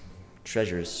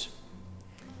treasures.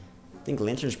 I think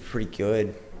Lantern's pretty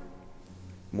good.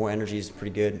 More energy is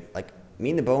pretty good. Like,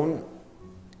 Me and the Bone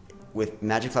with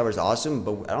Magic Flower is awesome,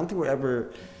 but I don't think we're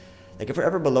ever, like, if we're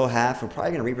ever below half, we're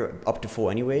probably gonna Reaper up to full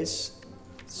anyways.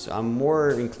 So I'm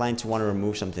more inclined to want to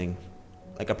remove something.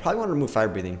 Like, I probably want to remove Fire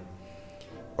Breathing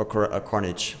or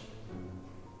Carnage.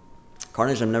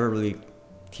 Carnage I'm never really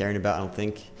caring about, I don't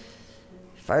think.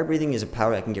 Fire Breathing is a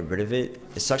power I can get rid of it.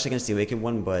 It sucks against the Awakened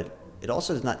one, but it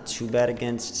also is not too bad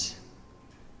against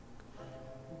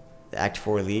the Act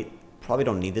 4 Elite. Probably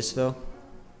don't need this though.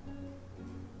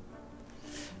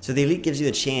 So the Elite gives you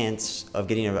the chance of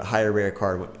getting a higher rare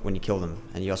card when you kill them.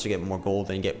 And you also get more gold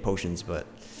and you get potions, but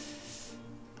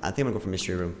I think I'm gonna go for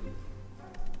Mystery Room.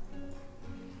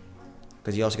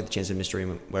 Because you also get the chance of Mystery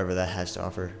Room, whatever that has to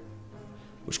offer.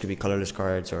 Which could be colorless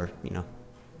cards or, you know.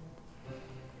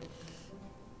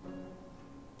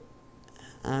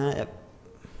 Yep.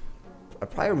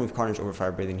 I'd probably remove Carnage over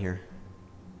Fire Breathing here.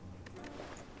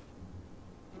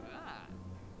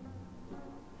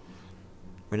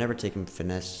 We're never taking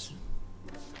Finesse.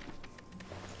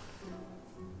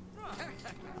 I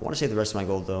want to save the rest of my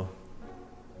gold though.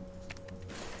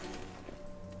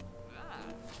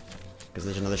 Because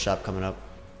there's another shop coming up.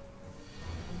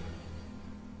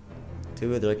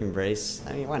 2 of the Dark Embrace.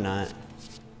 I mean, why not?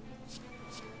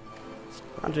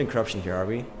 We're not doing Corruption here, are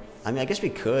we? I mean, I guess we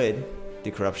could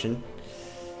do Corruption.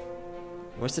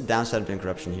 What's the downside of doing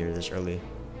Corruption here this early?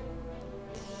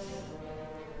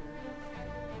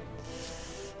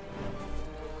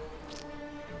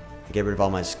 I get rid of all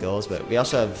my skills, but we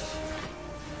also have...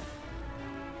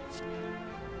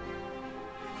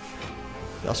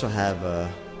 We also have, I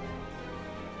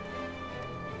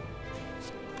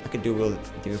could do Will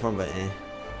Demon Form, but eh.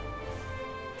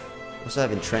 We also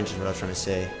have Entrench is what I was trying to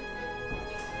say.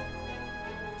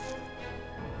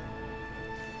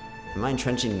 Am I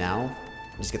entrenching now?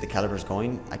 Just get the calibers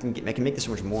going? I can make this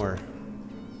so much more.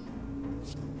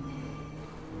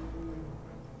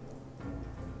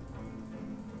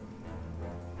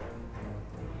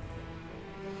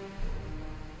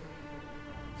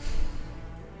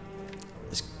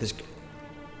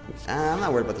 I'm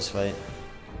not worried about this fight.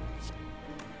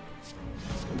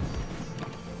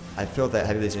 I feel that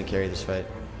Heavy Blade's gonna carry this fight.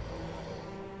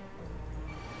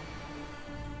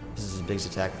 This is his biggest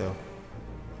attack though.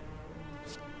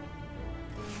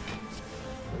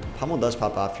 Pummel does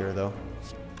pop off here though.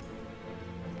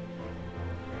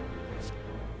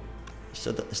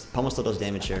 Pummel still does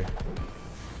damage here.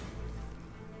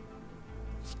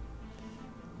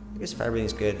 I guess Fire Breathing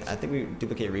is good. I think we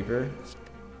duplicate Reaper.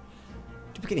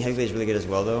 Duplicating Heavy Blade is really good as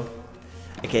well though.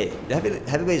 Okay, the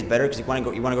Heavy Blade is better because you want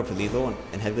to go for lethal,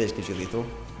 and Heavy Blade gives you lethal.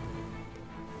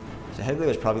 So Heavy Blade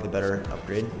was probably the better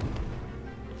upgrade.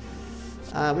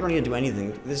 We don't need to do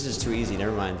anything. This is too easy.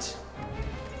 Never mind.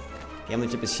 Gambling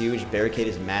Tip is huge. Barricade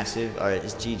is massive. All right,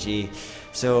 it's GG.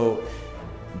 So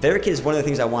Barricade is one of the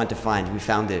things I wanted to find. We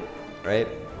found it, right?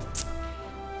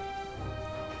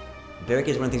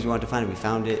 Barricade is one of the things we wanted to find. We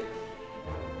found it.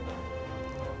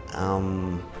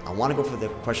 I want to go for the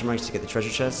question marks to get the treasure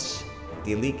chests.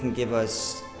 The Elite can give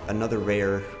us another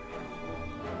rare.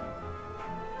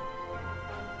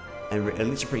 And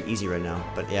Elites are pretty easy right now.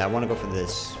 But yeah, I want to go for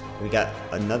this. We got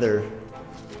another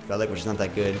relic, which is not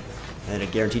that good. And then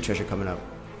a guaranteed treasure coming up.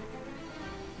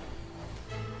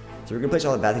 So we're going to place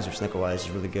all the bad things for Snickle-wise. This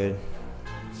is really good.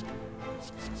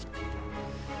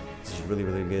 This is really,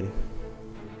 really good.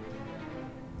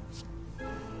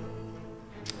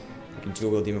 You can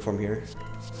dual wield Demon Form here.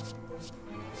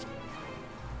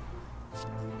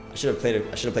 I should have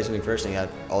played something first and got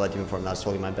all that Demon Form. That's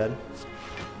totally my bad.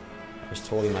 It was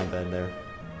totally my bad there.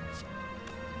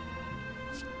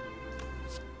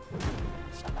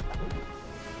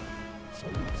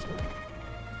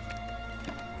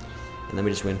 And then we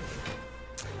just win.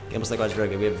 Almost like God's very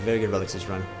good. We have very good relics this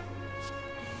run.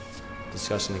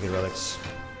 Disgustingly good relics.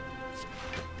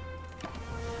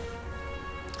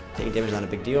 Taking damage is not a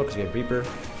big deal because we have Reaper.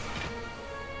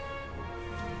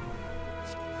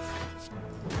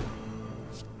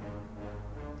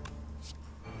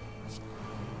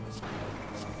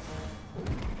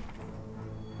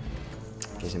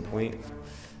 Case in point.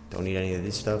 Don't need any of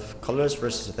this stuff. Colorless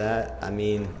versus that, I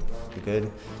mean, good.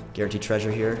 Guaranteed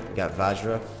treasure here. We got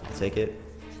Vajra. I'll take it.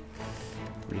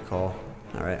 Recall.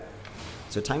 Alright.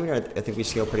 So timing here, I think we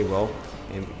scale pretty well.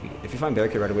 And if you find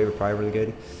Barricade right away, we're probably really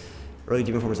good. Early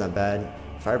Demon Form is not bad.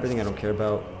 Fire Breathing I don't care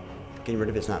about. Getting rid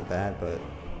of it's not bad, but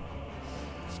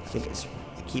I think it's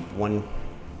keep one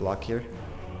block here.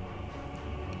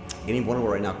 Getting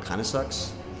vulnerable right now kind of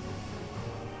sucks.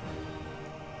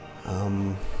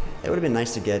 It would have been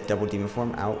nice to get double Demon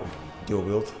Form out of dual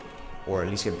wield, or at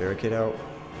least get Barricade out.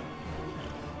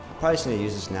 I'm probably just going to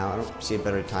use this now. I don't see a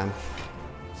better time.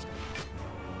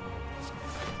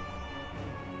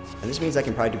 And this means I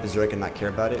can probably do Berserk and not care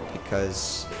about it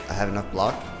because I have enough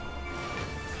block.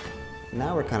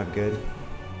 Now we're kind of good.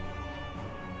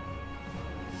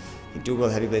 The dual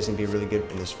wield Heavy Blade is going to be really good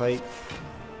in this fight.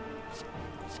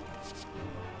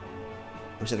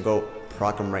 I'm just going to go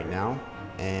proc him right now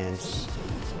and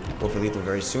go for lethal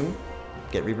very soon.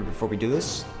 Get Reaper before we do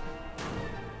this.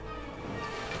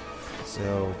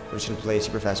 So we're just going to play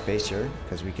super fast pace here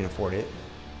because we can afford it.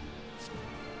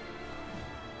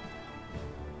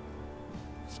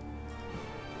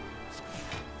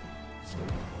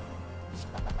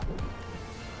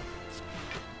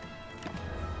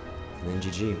 And then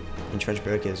GG. Entrench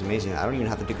Barricade is amazing. I don't even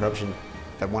have to do corruption.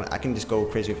 If I want, I can just go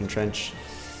crazy with Entrench.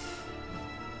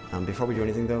 Before we do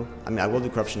anything though, I mean I will do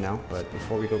corruption now, but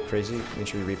before we go crazy, make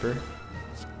sure we Reaper.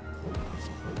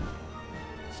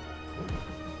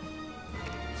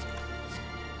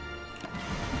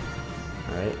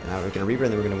 Alright, now we're gonna Reaper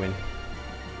and then we're gonna win.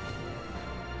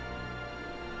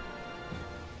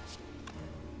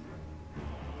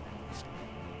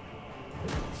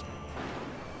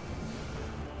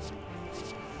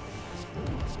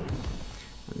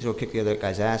 Let's go kick the other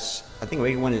guy's ass. I think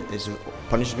Awaken 1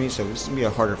 punishes me, so this is going to be a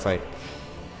harder fight.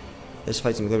 This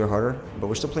fight's going to be a little bit harder, but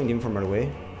we're still playing Demon Form right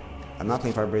away. I'm not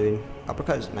playing Fire Breathing.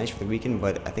 Uppercut is nice for the weekend,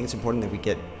 but I think it's important that we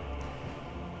get,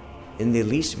 in the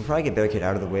least, we'll probably get Barricade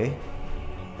out of the way.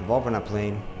 Evolve we're not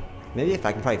playing. Maybe if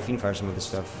I can probably Fiend Fire some of this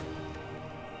stuff.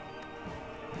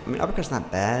 I mean, Uppercut's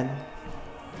not bad.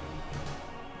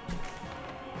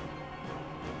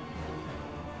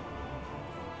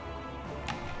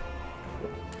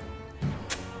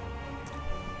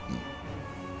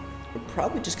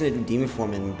 Probably just gonna do Demon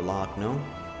Form and block, no?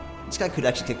 This guy could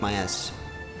actually kick my ass.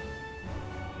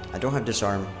 I don't have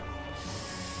Disarm.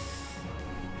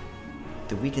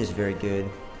 The Weaken is very good.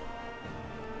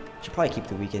 Should probably keep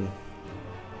the Weaken.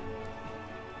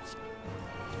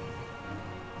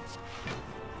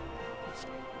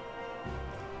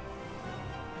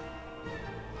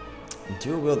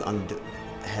 Dual wield on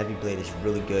Heavy Blade is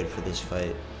really good for this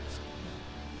fight.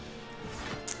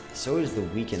 So is the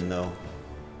Weaken though.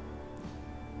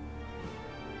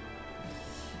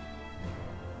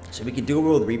 So we could dual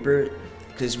wield Reaper,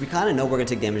 because we kind of know we're going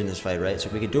to take damage in this fight, right? So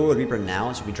we could dual wield Reaper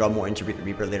now, so we draw more into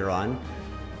Reaper later on.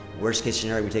 Worst case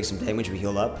scenario, we take some damage, we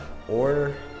heal up.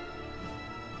 Or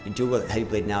we dual wield Heavy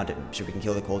Blade now so we can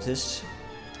kill the Cultist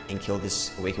and kill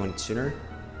this Awakened one sooner.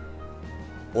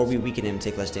 Or we weaken him,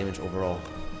 take less damage overall.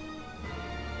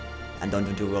 And don't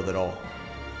do dual wield at all.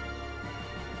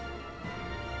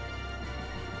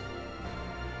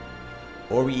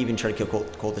 Or we even try to kill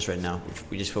Cultists right now.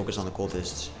 We just focus on the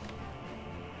Cultists.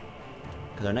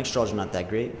 Because our next draws are not that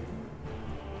great.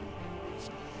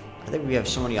 I think we have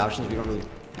so many options, we don't really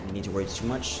need to worry too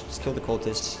much. Just kill the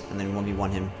Cultists, and then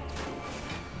 1v1 him.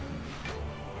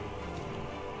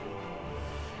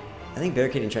 I think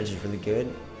Barricade and Trench is really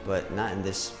good, but not in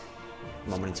this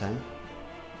moment in time.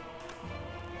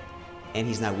 And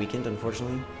he's not weakened,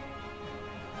 unfortunately.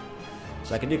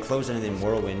 So I can do Close and then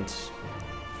Whirlwind.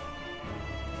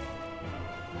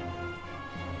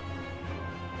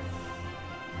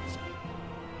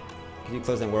 If you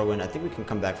close that Whirlwind, I think we can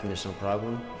come back from this no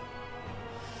problem.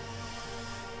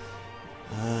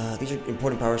 These are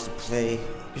important powers to play.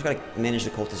 We just gotta manage the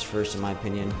Cultists first, in my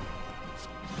opinion.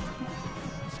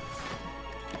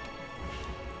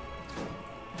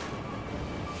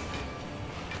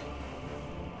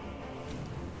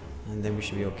 And then we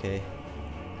should be okay.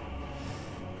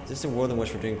 Is this the world in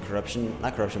which we're doing corruption?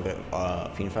 Not corruption,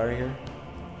 but fiend fire here?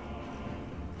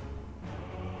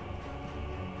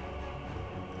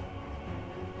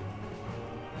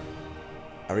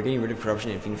 Are we getting rid of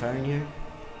corruption and fiend fire in here?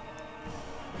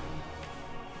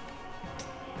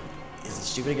 Is it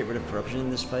stupid to get rid of corruption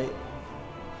in this fight?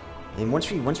 And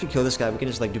once we kill this guy, we can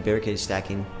just like do barricade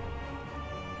stacking.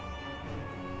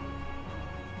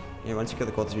 Yeah, once we kill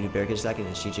the cultists, we do barricade stacking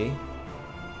and it's GG.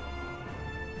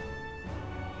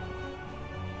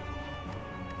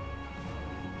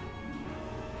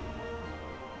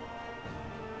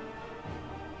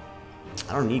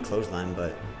 I don't need clothesline,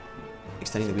 but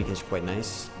extending the weekend is quite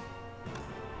nice.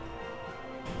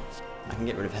 I can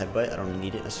get rid of headbutt. I don't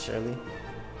need it necessarily.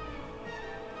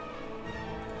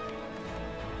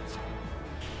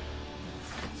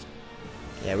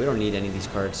 Yeah, we don't need any of these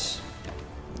cards.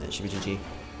 That should be GG.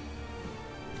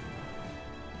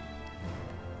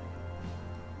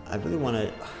 I really want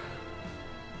to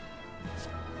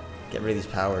get rid of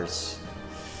these powers.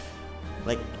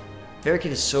 Like,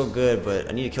 barricade is so good, but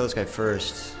I need to kill this guy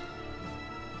first.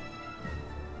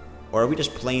 Or are we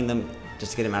just playing them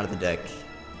just to get him out of the deck?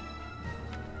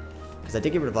 Because I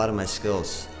did get rid of a lot of my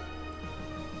skills.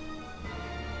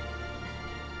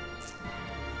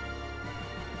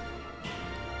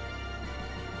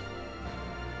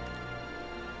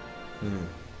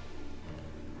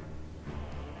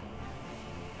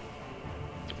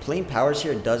 Playing powers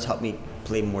here does help me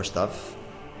play more stuff.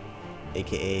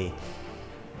 AKA,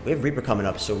 we have Reaper coming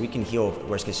up, so we can heal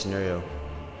worst case scenario.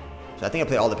 So I think I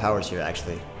play all the powers here,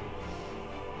 actually.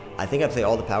 I think I play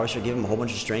all the powers here, give him a whole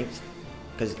bunch of strength.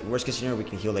 Because worst case scenario, we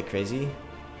can heal like crazy.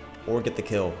 Or get the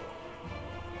kill.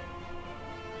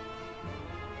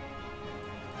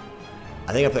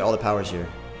 I think I play all the powers here.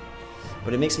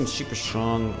 But it makes him super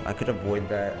strong. I could avoid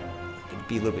that. I could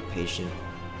be a little bit patient.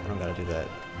 I don't gotta do that.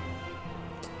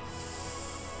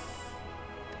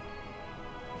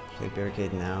 Play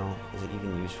barricade now. Is it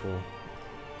even useful?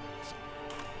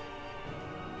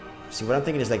 See, what I'm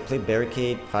thinking is like play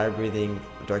barricade, fire breathing,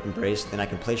 dark embrace. Then I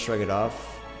can play shrug it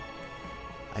off.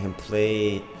 I can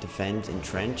play defend,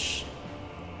 entrench.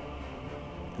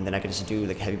 And then I can just do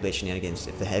like heavy blade shenanigans.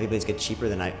 If the heavy blades get cheaper,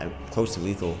 then I'm close to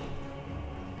lethal.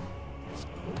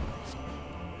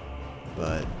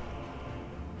 But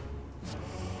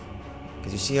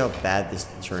because you see how bad this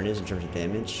turn is in terms of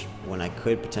damage, when I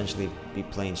could potentially be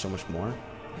playing so much more.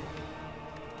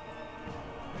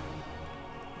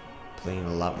 Playing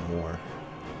a lot more.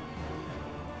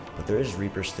 But there is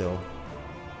Reaper still.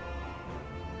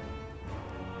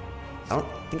 I don't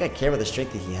think I care about the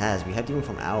strength that he has. We have Demon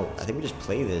Form out. I think we just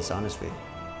play this, honestly.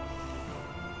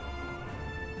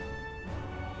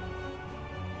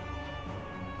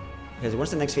 Because once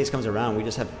the next phase comes around, we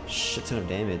just have a shit ton of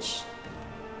damage.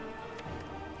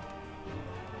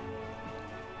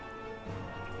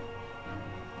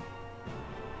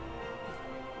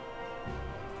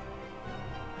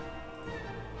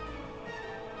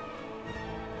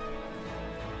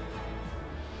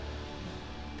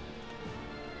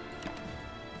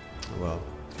 Well,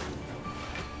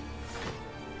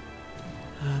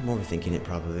 I'm overthinking it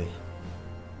probably.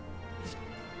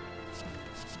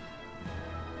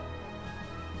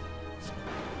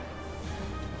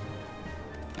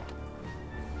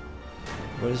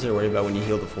 What is there to worry about when you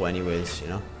heal the full anyways, you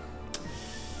know?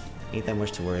 Ain't that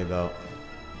much to worry about.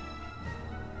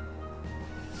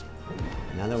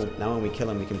 Now when we kill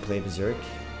him, we can play Berserk.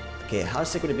 Okay, how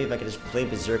sick would it be if I could just play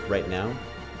Berserk right now?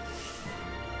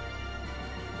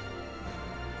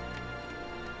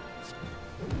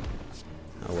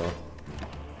 Oh well.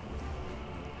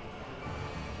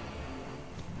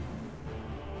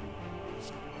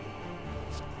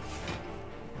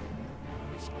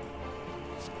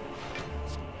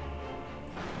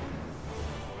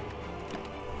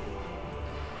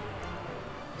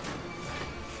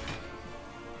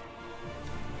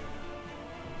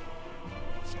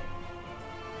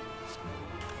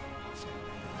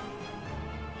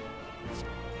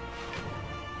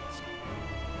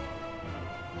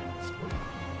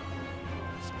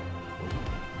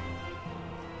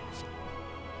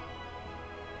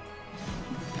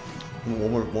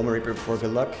 One more Reaper before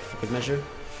good luck, for good measure.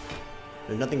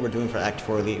 There's nothing we're doing for Act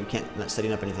 4 Elite. We can't, not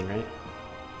setting up anything, right?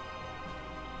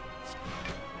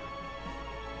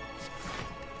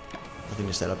 Nothing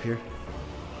to set up here.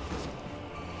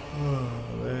 Oh,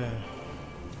 man.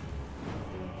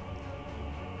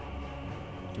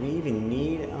 Do we even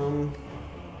need,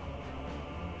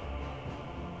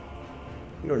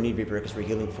 we don't need Reaper because we're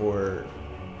healing for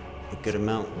a good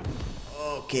amount.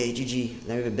 Okay, GG.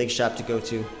 Now we have a big shop to go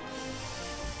to.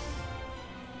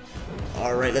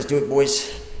 Alright, let's do it,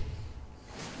 boys.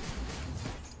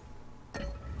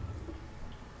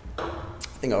 I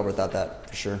think I overthought that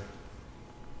for sure.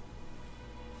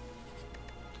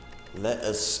 Let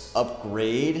us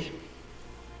upgrade.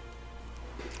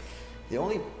 The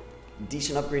only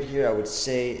decent upgrade here I would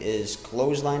say is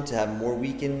Clothesline to have more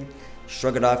weaken,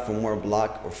 Shrug It Off for more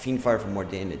block, or Fiend Fire for more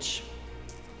damage.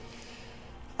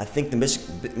 I think the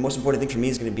most important thing for me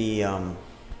is going to be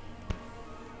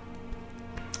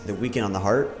the weaken on the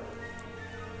heart.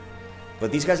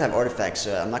 But these guys have artifacts,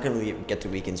 so I'm not going to really get to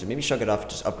weaken, so maybe Shrug It Off,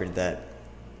 just upgrade that.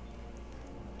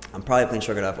 I'm probably playing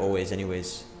Shrug It Off always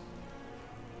anyways.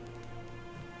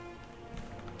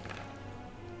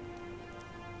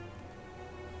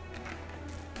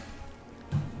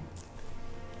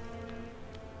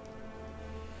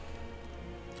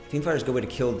 Fiend Fire is a good way to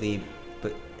kill the,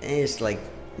 but it's like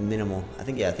minimal. I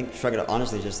think Shrug It Off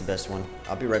honestly is just the best one.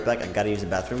 I'll be right back. I gotta use the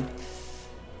bathroom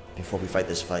before we fight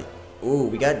this fight. Ooh,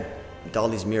 we got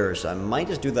Dolly's Mirror, so I might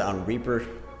just do that on Reaper.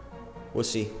 We'll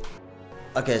see.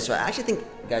 Okay, so I actually think,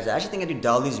 guys, I do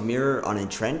Dolly's Mirror on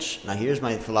Entrench. Now here's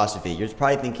my philosophy. You're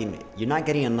probably thinking, you're not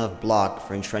getting enough block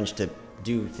for Entrench to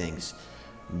do things.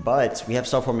 But we have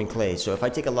Self-Forming Clay, so if I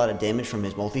take a lot of damage from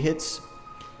his multi-hits,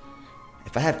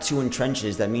 if I have 2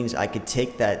 Entrenches, that means I could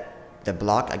take the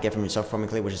block I get from his Self-Forming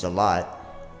Clay, which is a lot,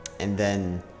 and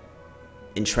then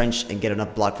Entrench and get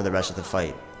enough block for the rest of the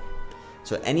fight.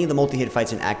 So any of the multi-hit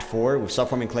fights in Act 4 with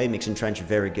Self-Forming Clay makes Entrench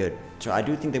very good. So I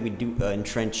do think that we do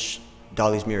Entrench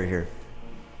Dolly's Mirror here.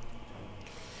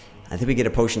 I think we get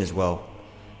a potion as well.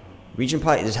 Region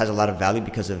Pot just has a lot of value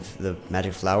because of the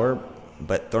Magic Flower,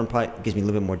 but Thorn Pot gives me a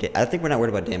little bit more I think we're not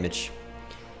worried about damage.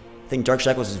 I think Dark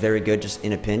Shackles is very good just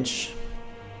in a pinch,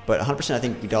 but 100% I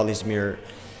think Dolly's Mirror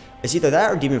is either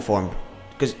that or Demon Form,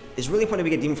 because it's really important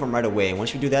that we get Demon Form right away.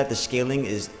 Once we do that, the scaling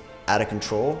is out of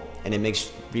control, and it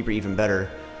makes Reaper even better.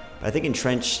 But I think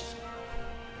Entrench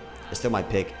is still my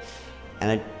pick.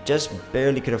 And I just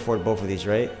barely could afford both of these,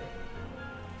 right?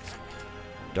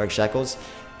 Dark Shackles.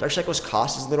 Dark Shackles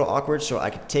cost is a little awkward, so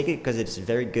I could take it because it's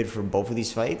very good for both of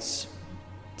these fights,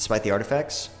 despite the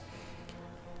artifacts.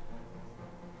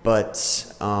 But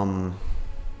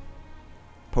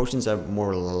potions are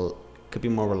could be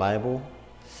more reliable.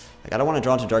 Like I don't want to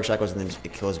draw into Dark Shackles and then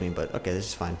it kills me, but okay, this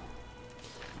is fine.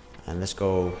 And let's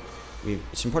go.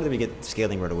 It's important that we get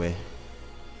scaling right away.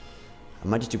 I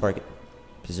might just do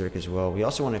Berserk as well. We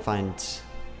also want to find. So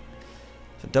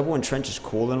double Entrench is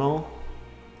cool and all.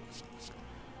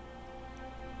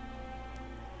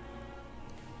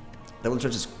 Double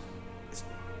Entrench is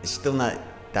still not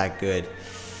that good.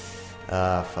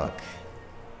 Fuck.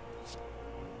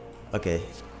 Okay.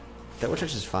 Double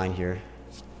Entrench is fine here.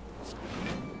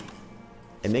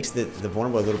 It makes the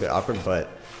vulnerable a little bit awkward, but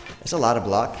it's a lot of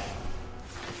block.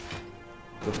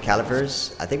 With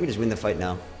Calipers, I think we just win the fight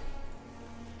now.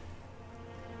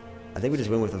 I think we just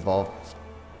win with Evolve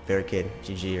Barricade.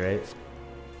 GG, right?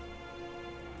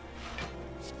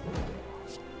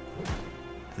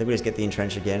 I think we just get the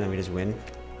Entrench again and we just win.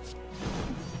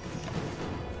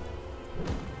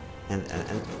 And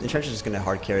the Entrench is just going to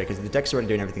hard carry because the deck's already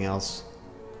doing everything else.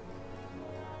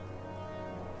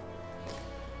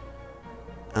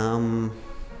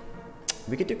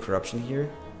 We could do Corruption here.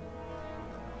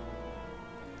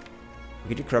 We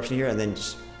could do Corruption here and then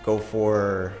just go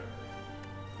for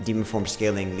Demon Form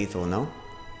scaling lethal, no?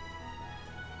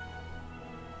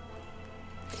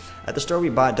 At the store we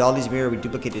bought Dolly's Mirror, we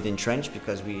duplicated Entrench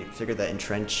because we figured that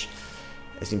Entrench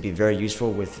is going to be very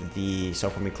useful with the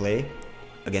Self-Forming Clay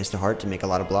against the heart to make a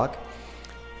lot of block.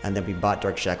 And then we bought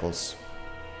Dark Shackles.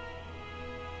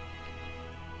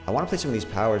 I want to play some of these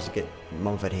powers to get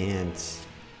Mummified Hands.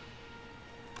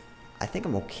 I think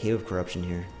I'm okay with Corruption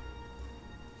here.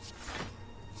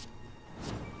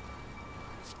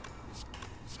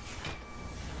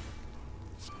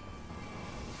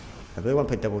 I really want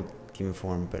to play double Demon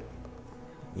Form, but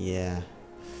yeah.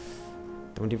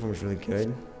 Double Demon Form is really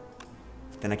good.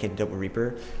 Then I can't double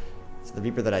Reaper. So the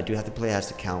Reaper that I do have to play has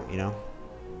to count, you know?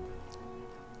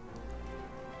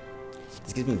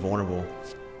 This gives me vulnerable.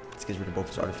 This gets rid of both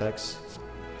his artifacts.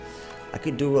 I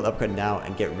could dual upgrade now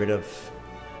and get rid of...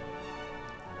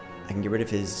 I can get rid of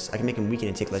his... I can make him weaken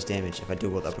and take less damage if I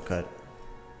dual wield uppercut.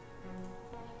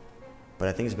 But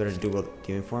I think it's better to dual wield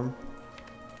Demon Form.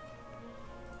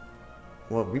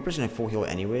 Well, Reaper's gonna full heal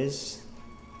anyways.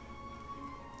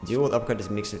 Dual wield uppercut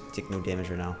just makes it take no damage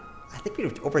right now. I think we're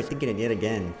overthinking it yet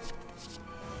again.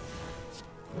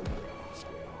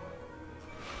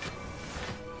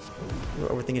 We're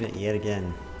overthinking it yet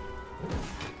again.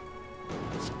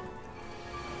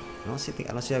 I don't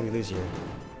see how we lose here.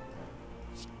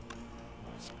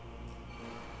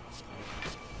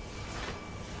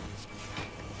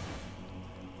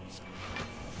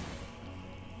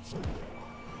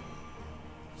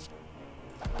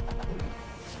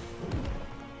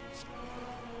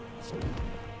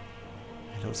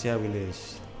 don't see how we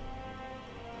lose.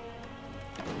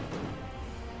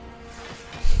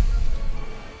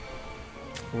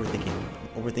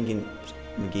 Overthinking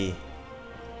McGee.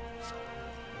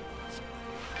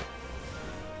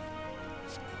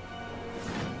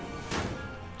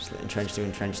 Just let Entrench do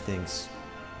Entrench things.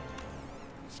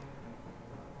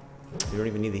 We don't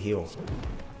even need the heal.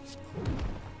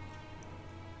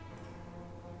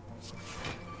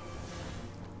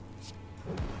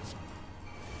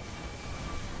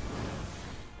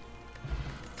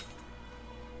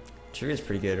 Trigger's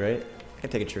pretty good, right? I can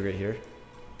take a trigger here.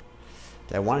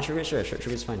 Do I want a trigger? Sure,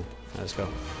 trigger's fine. Let's go.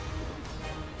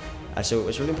 So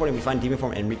it's really important we find Demon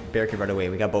Form and Barricade right away.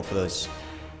 We got both of those.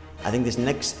 I think this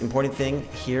next important thing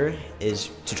here is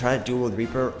to try to duel with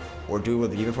Reaper or duel with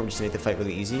the Demon Form just to make the fight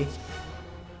really easy.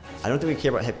 I don't think we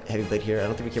care about Heavy Blade here. I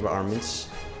don't think we care about armaments.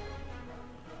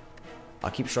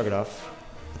 I'll keep Shrug it off.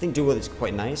 I think duel is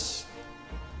quite nice.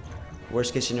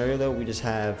 Worst case scenario though, we just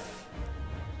have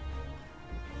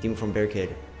Demon Form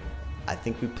Barricade. I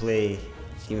think we play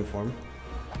Demon Form.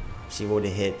 See what it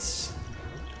hits.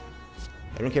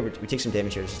 I don't care, we take some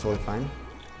damage here, this is totally fine.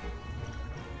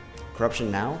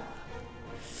 Corruption now.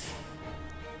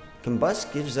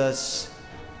 Combust gives us...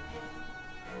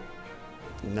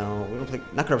 No, we don't play...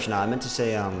 Not Corruption now, I meant to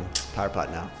say Power Pot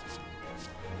now.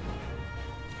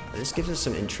 This gives us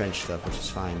some Entrench stuff, which is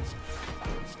fine.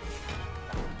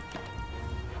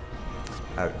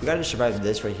 Alright, we gotta survive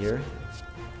this right here.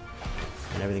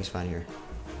 And everything's fine here.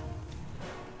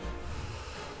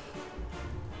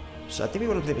 So I think we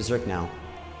want to play Berserk now.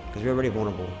 Because we're already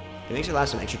vulnerable. It makes it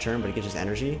last an extra turn, but it gives us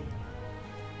energy.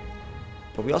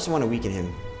 But we also want to weaken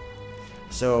him.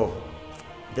 So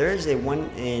there is a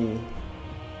 1 in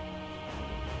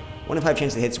 5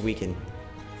 chance that hits weaken.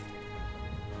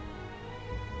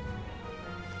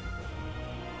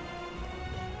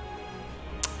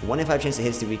 One in 5 chance it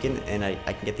hits to weaken, and I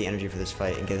can get the energy for this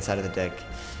fight and get this out of the deck.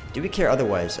 Do we care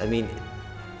otherwise? I mean,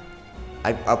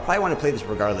 I'll probably want to play this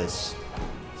regardless.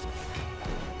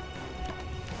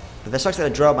 But that sucks that I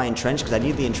draw my Entrench, because I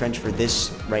need the Entrench for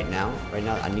this right now. Right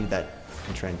now, I need that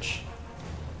Entrench.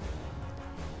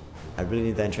 I really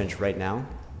need that Entrench right now.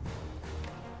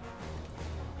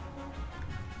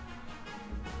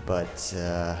 But,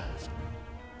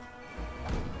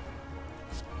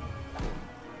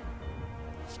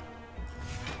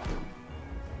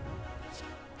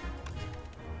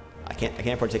 I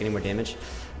can't afford to take any more damage.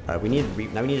 Now we need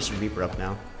to Reaper up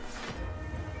now.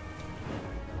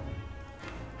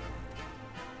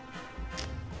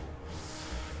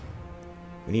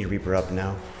 We need Reaper up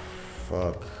now.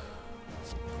 Fuck.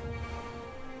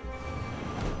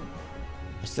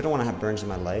 I still don't want to have burns in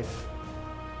my life.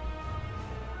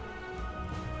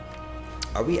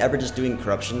 Are we ever just doing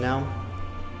Corruption now?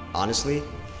 Honestly?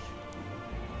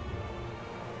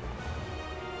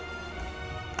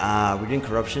 We're doing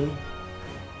Corruption.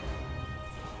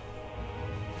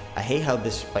 I hate how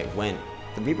this fight went.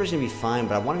 The Reaper's gonna be fine,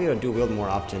 but I want to be able to dual wield more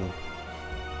often.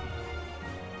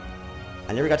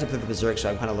 I never got to play the Berserk, so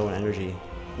I'm kind of low on energy.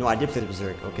 No, I did play the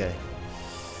Berserk. Okay.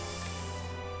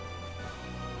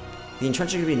 The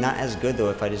Entrench are gonna be not as good though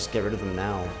if I just get rid of them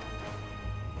now.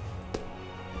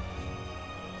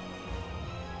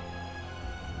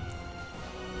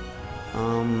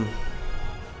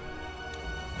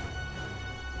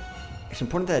 It's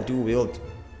important that I dual wield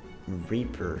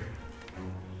Reaper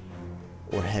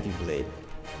or Heavy Blade.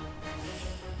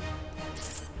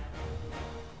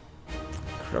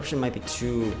 Corruption might be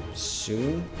too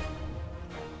soon,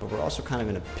 but we're also kind of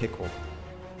in a pickle.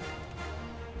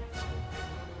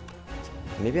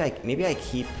 Maybe I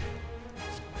keep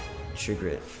True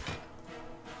Grit.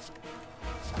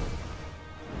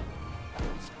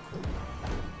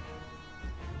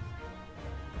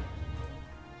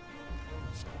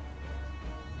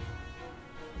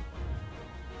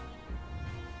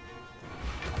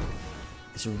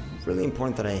 It's really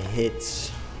important that I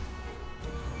hit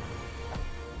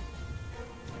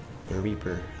the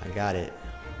Reaper. I got it.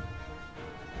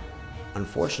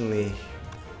 Unfortunately,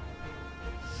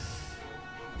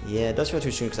 yeah, it does feel too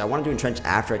soon because I want to do Entrench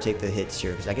after I take the hits here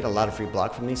because I get a lot of free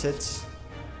block from these hits.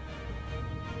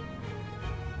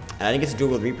 And I didn't get to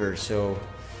duel with Reaper, so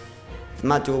if I'm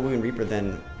not dual wielding Reaper,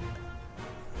 then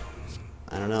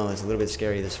I don't know, it's a little bit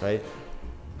scary this fight.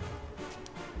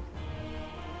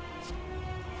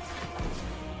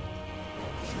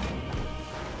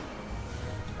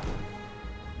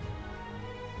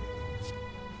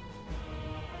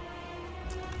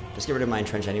 Just get rid of my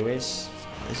Entrench anyways.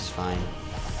 This is fine.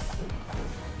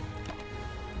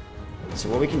 So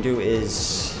what we can do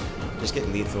is just get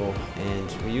lethal,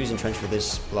 and we use Entrench for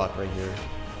this block right here.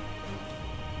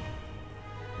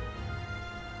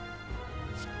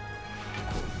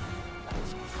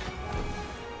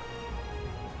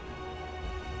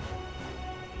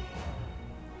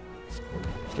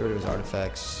 Get rid of his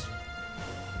artifacts.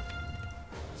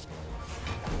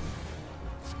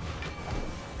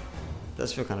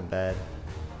 Does feel kind of bad.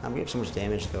 I'm getting so much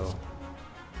damage though.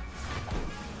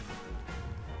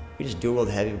 We just dual wield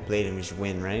heavy blade and we just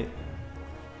win, right?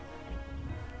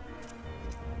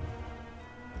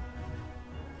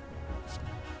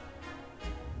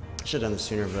 I should have done this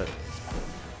sooner, but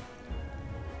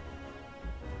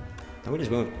we just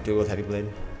went with dual wield heavy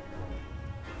blade.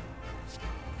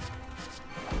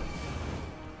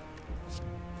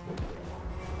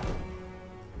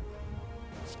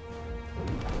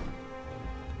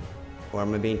 Or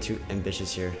am I being too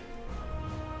ambitious here?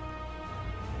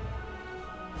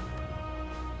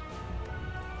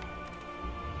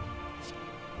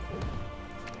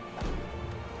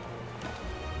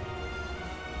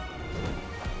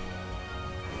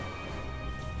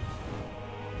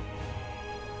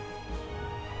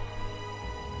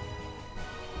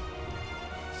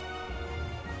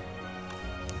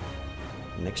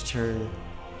 Next turn,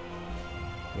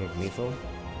 we have lethal.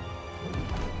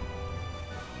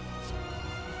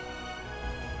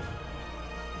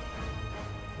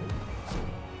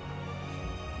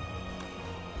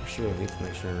 Sure, lethal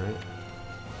next turn, right?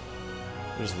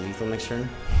 Just lethal next turn.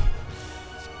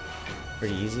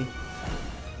 Pretty easy.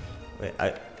 Wait,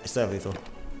 I still have lethal.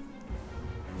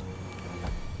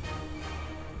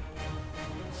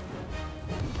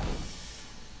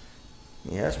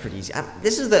 Yeah, that's pretty easy.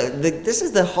 This is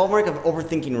the hallmark of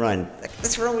overthinking run. Like,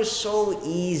 this run was so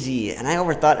easy, and I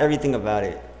overthought everything about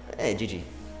it. Hey, GG.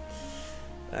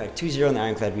 Alright, 2-0 in the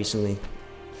Ironclad recently.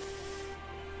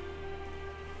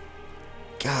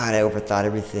 God, I overthought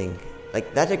everything.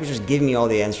 Like, that deck was just giving me all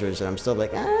the answers, and I'm still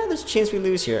like, there's a chance we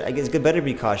lose here. I guess it's better to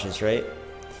be cautious, right?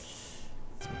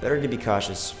 It's better to be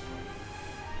cautious.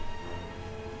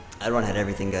 Iron had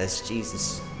everything, guys.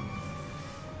 Jesus.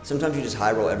 Sometimes you just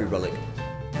high roll every relic.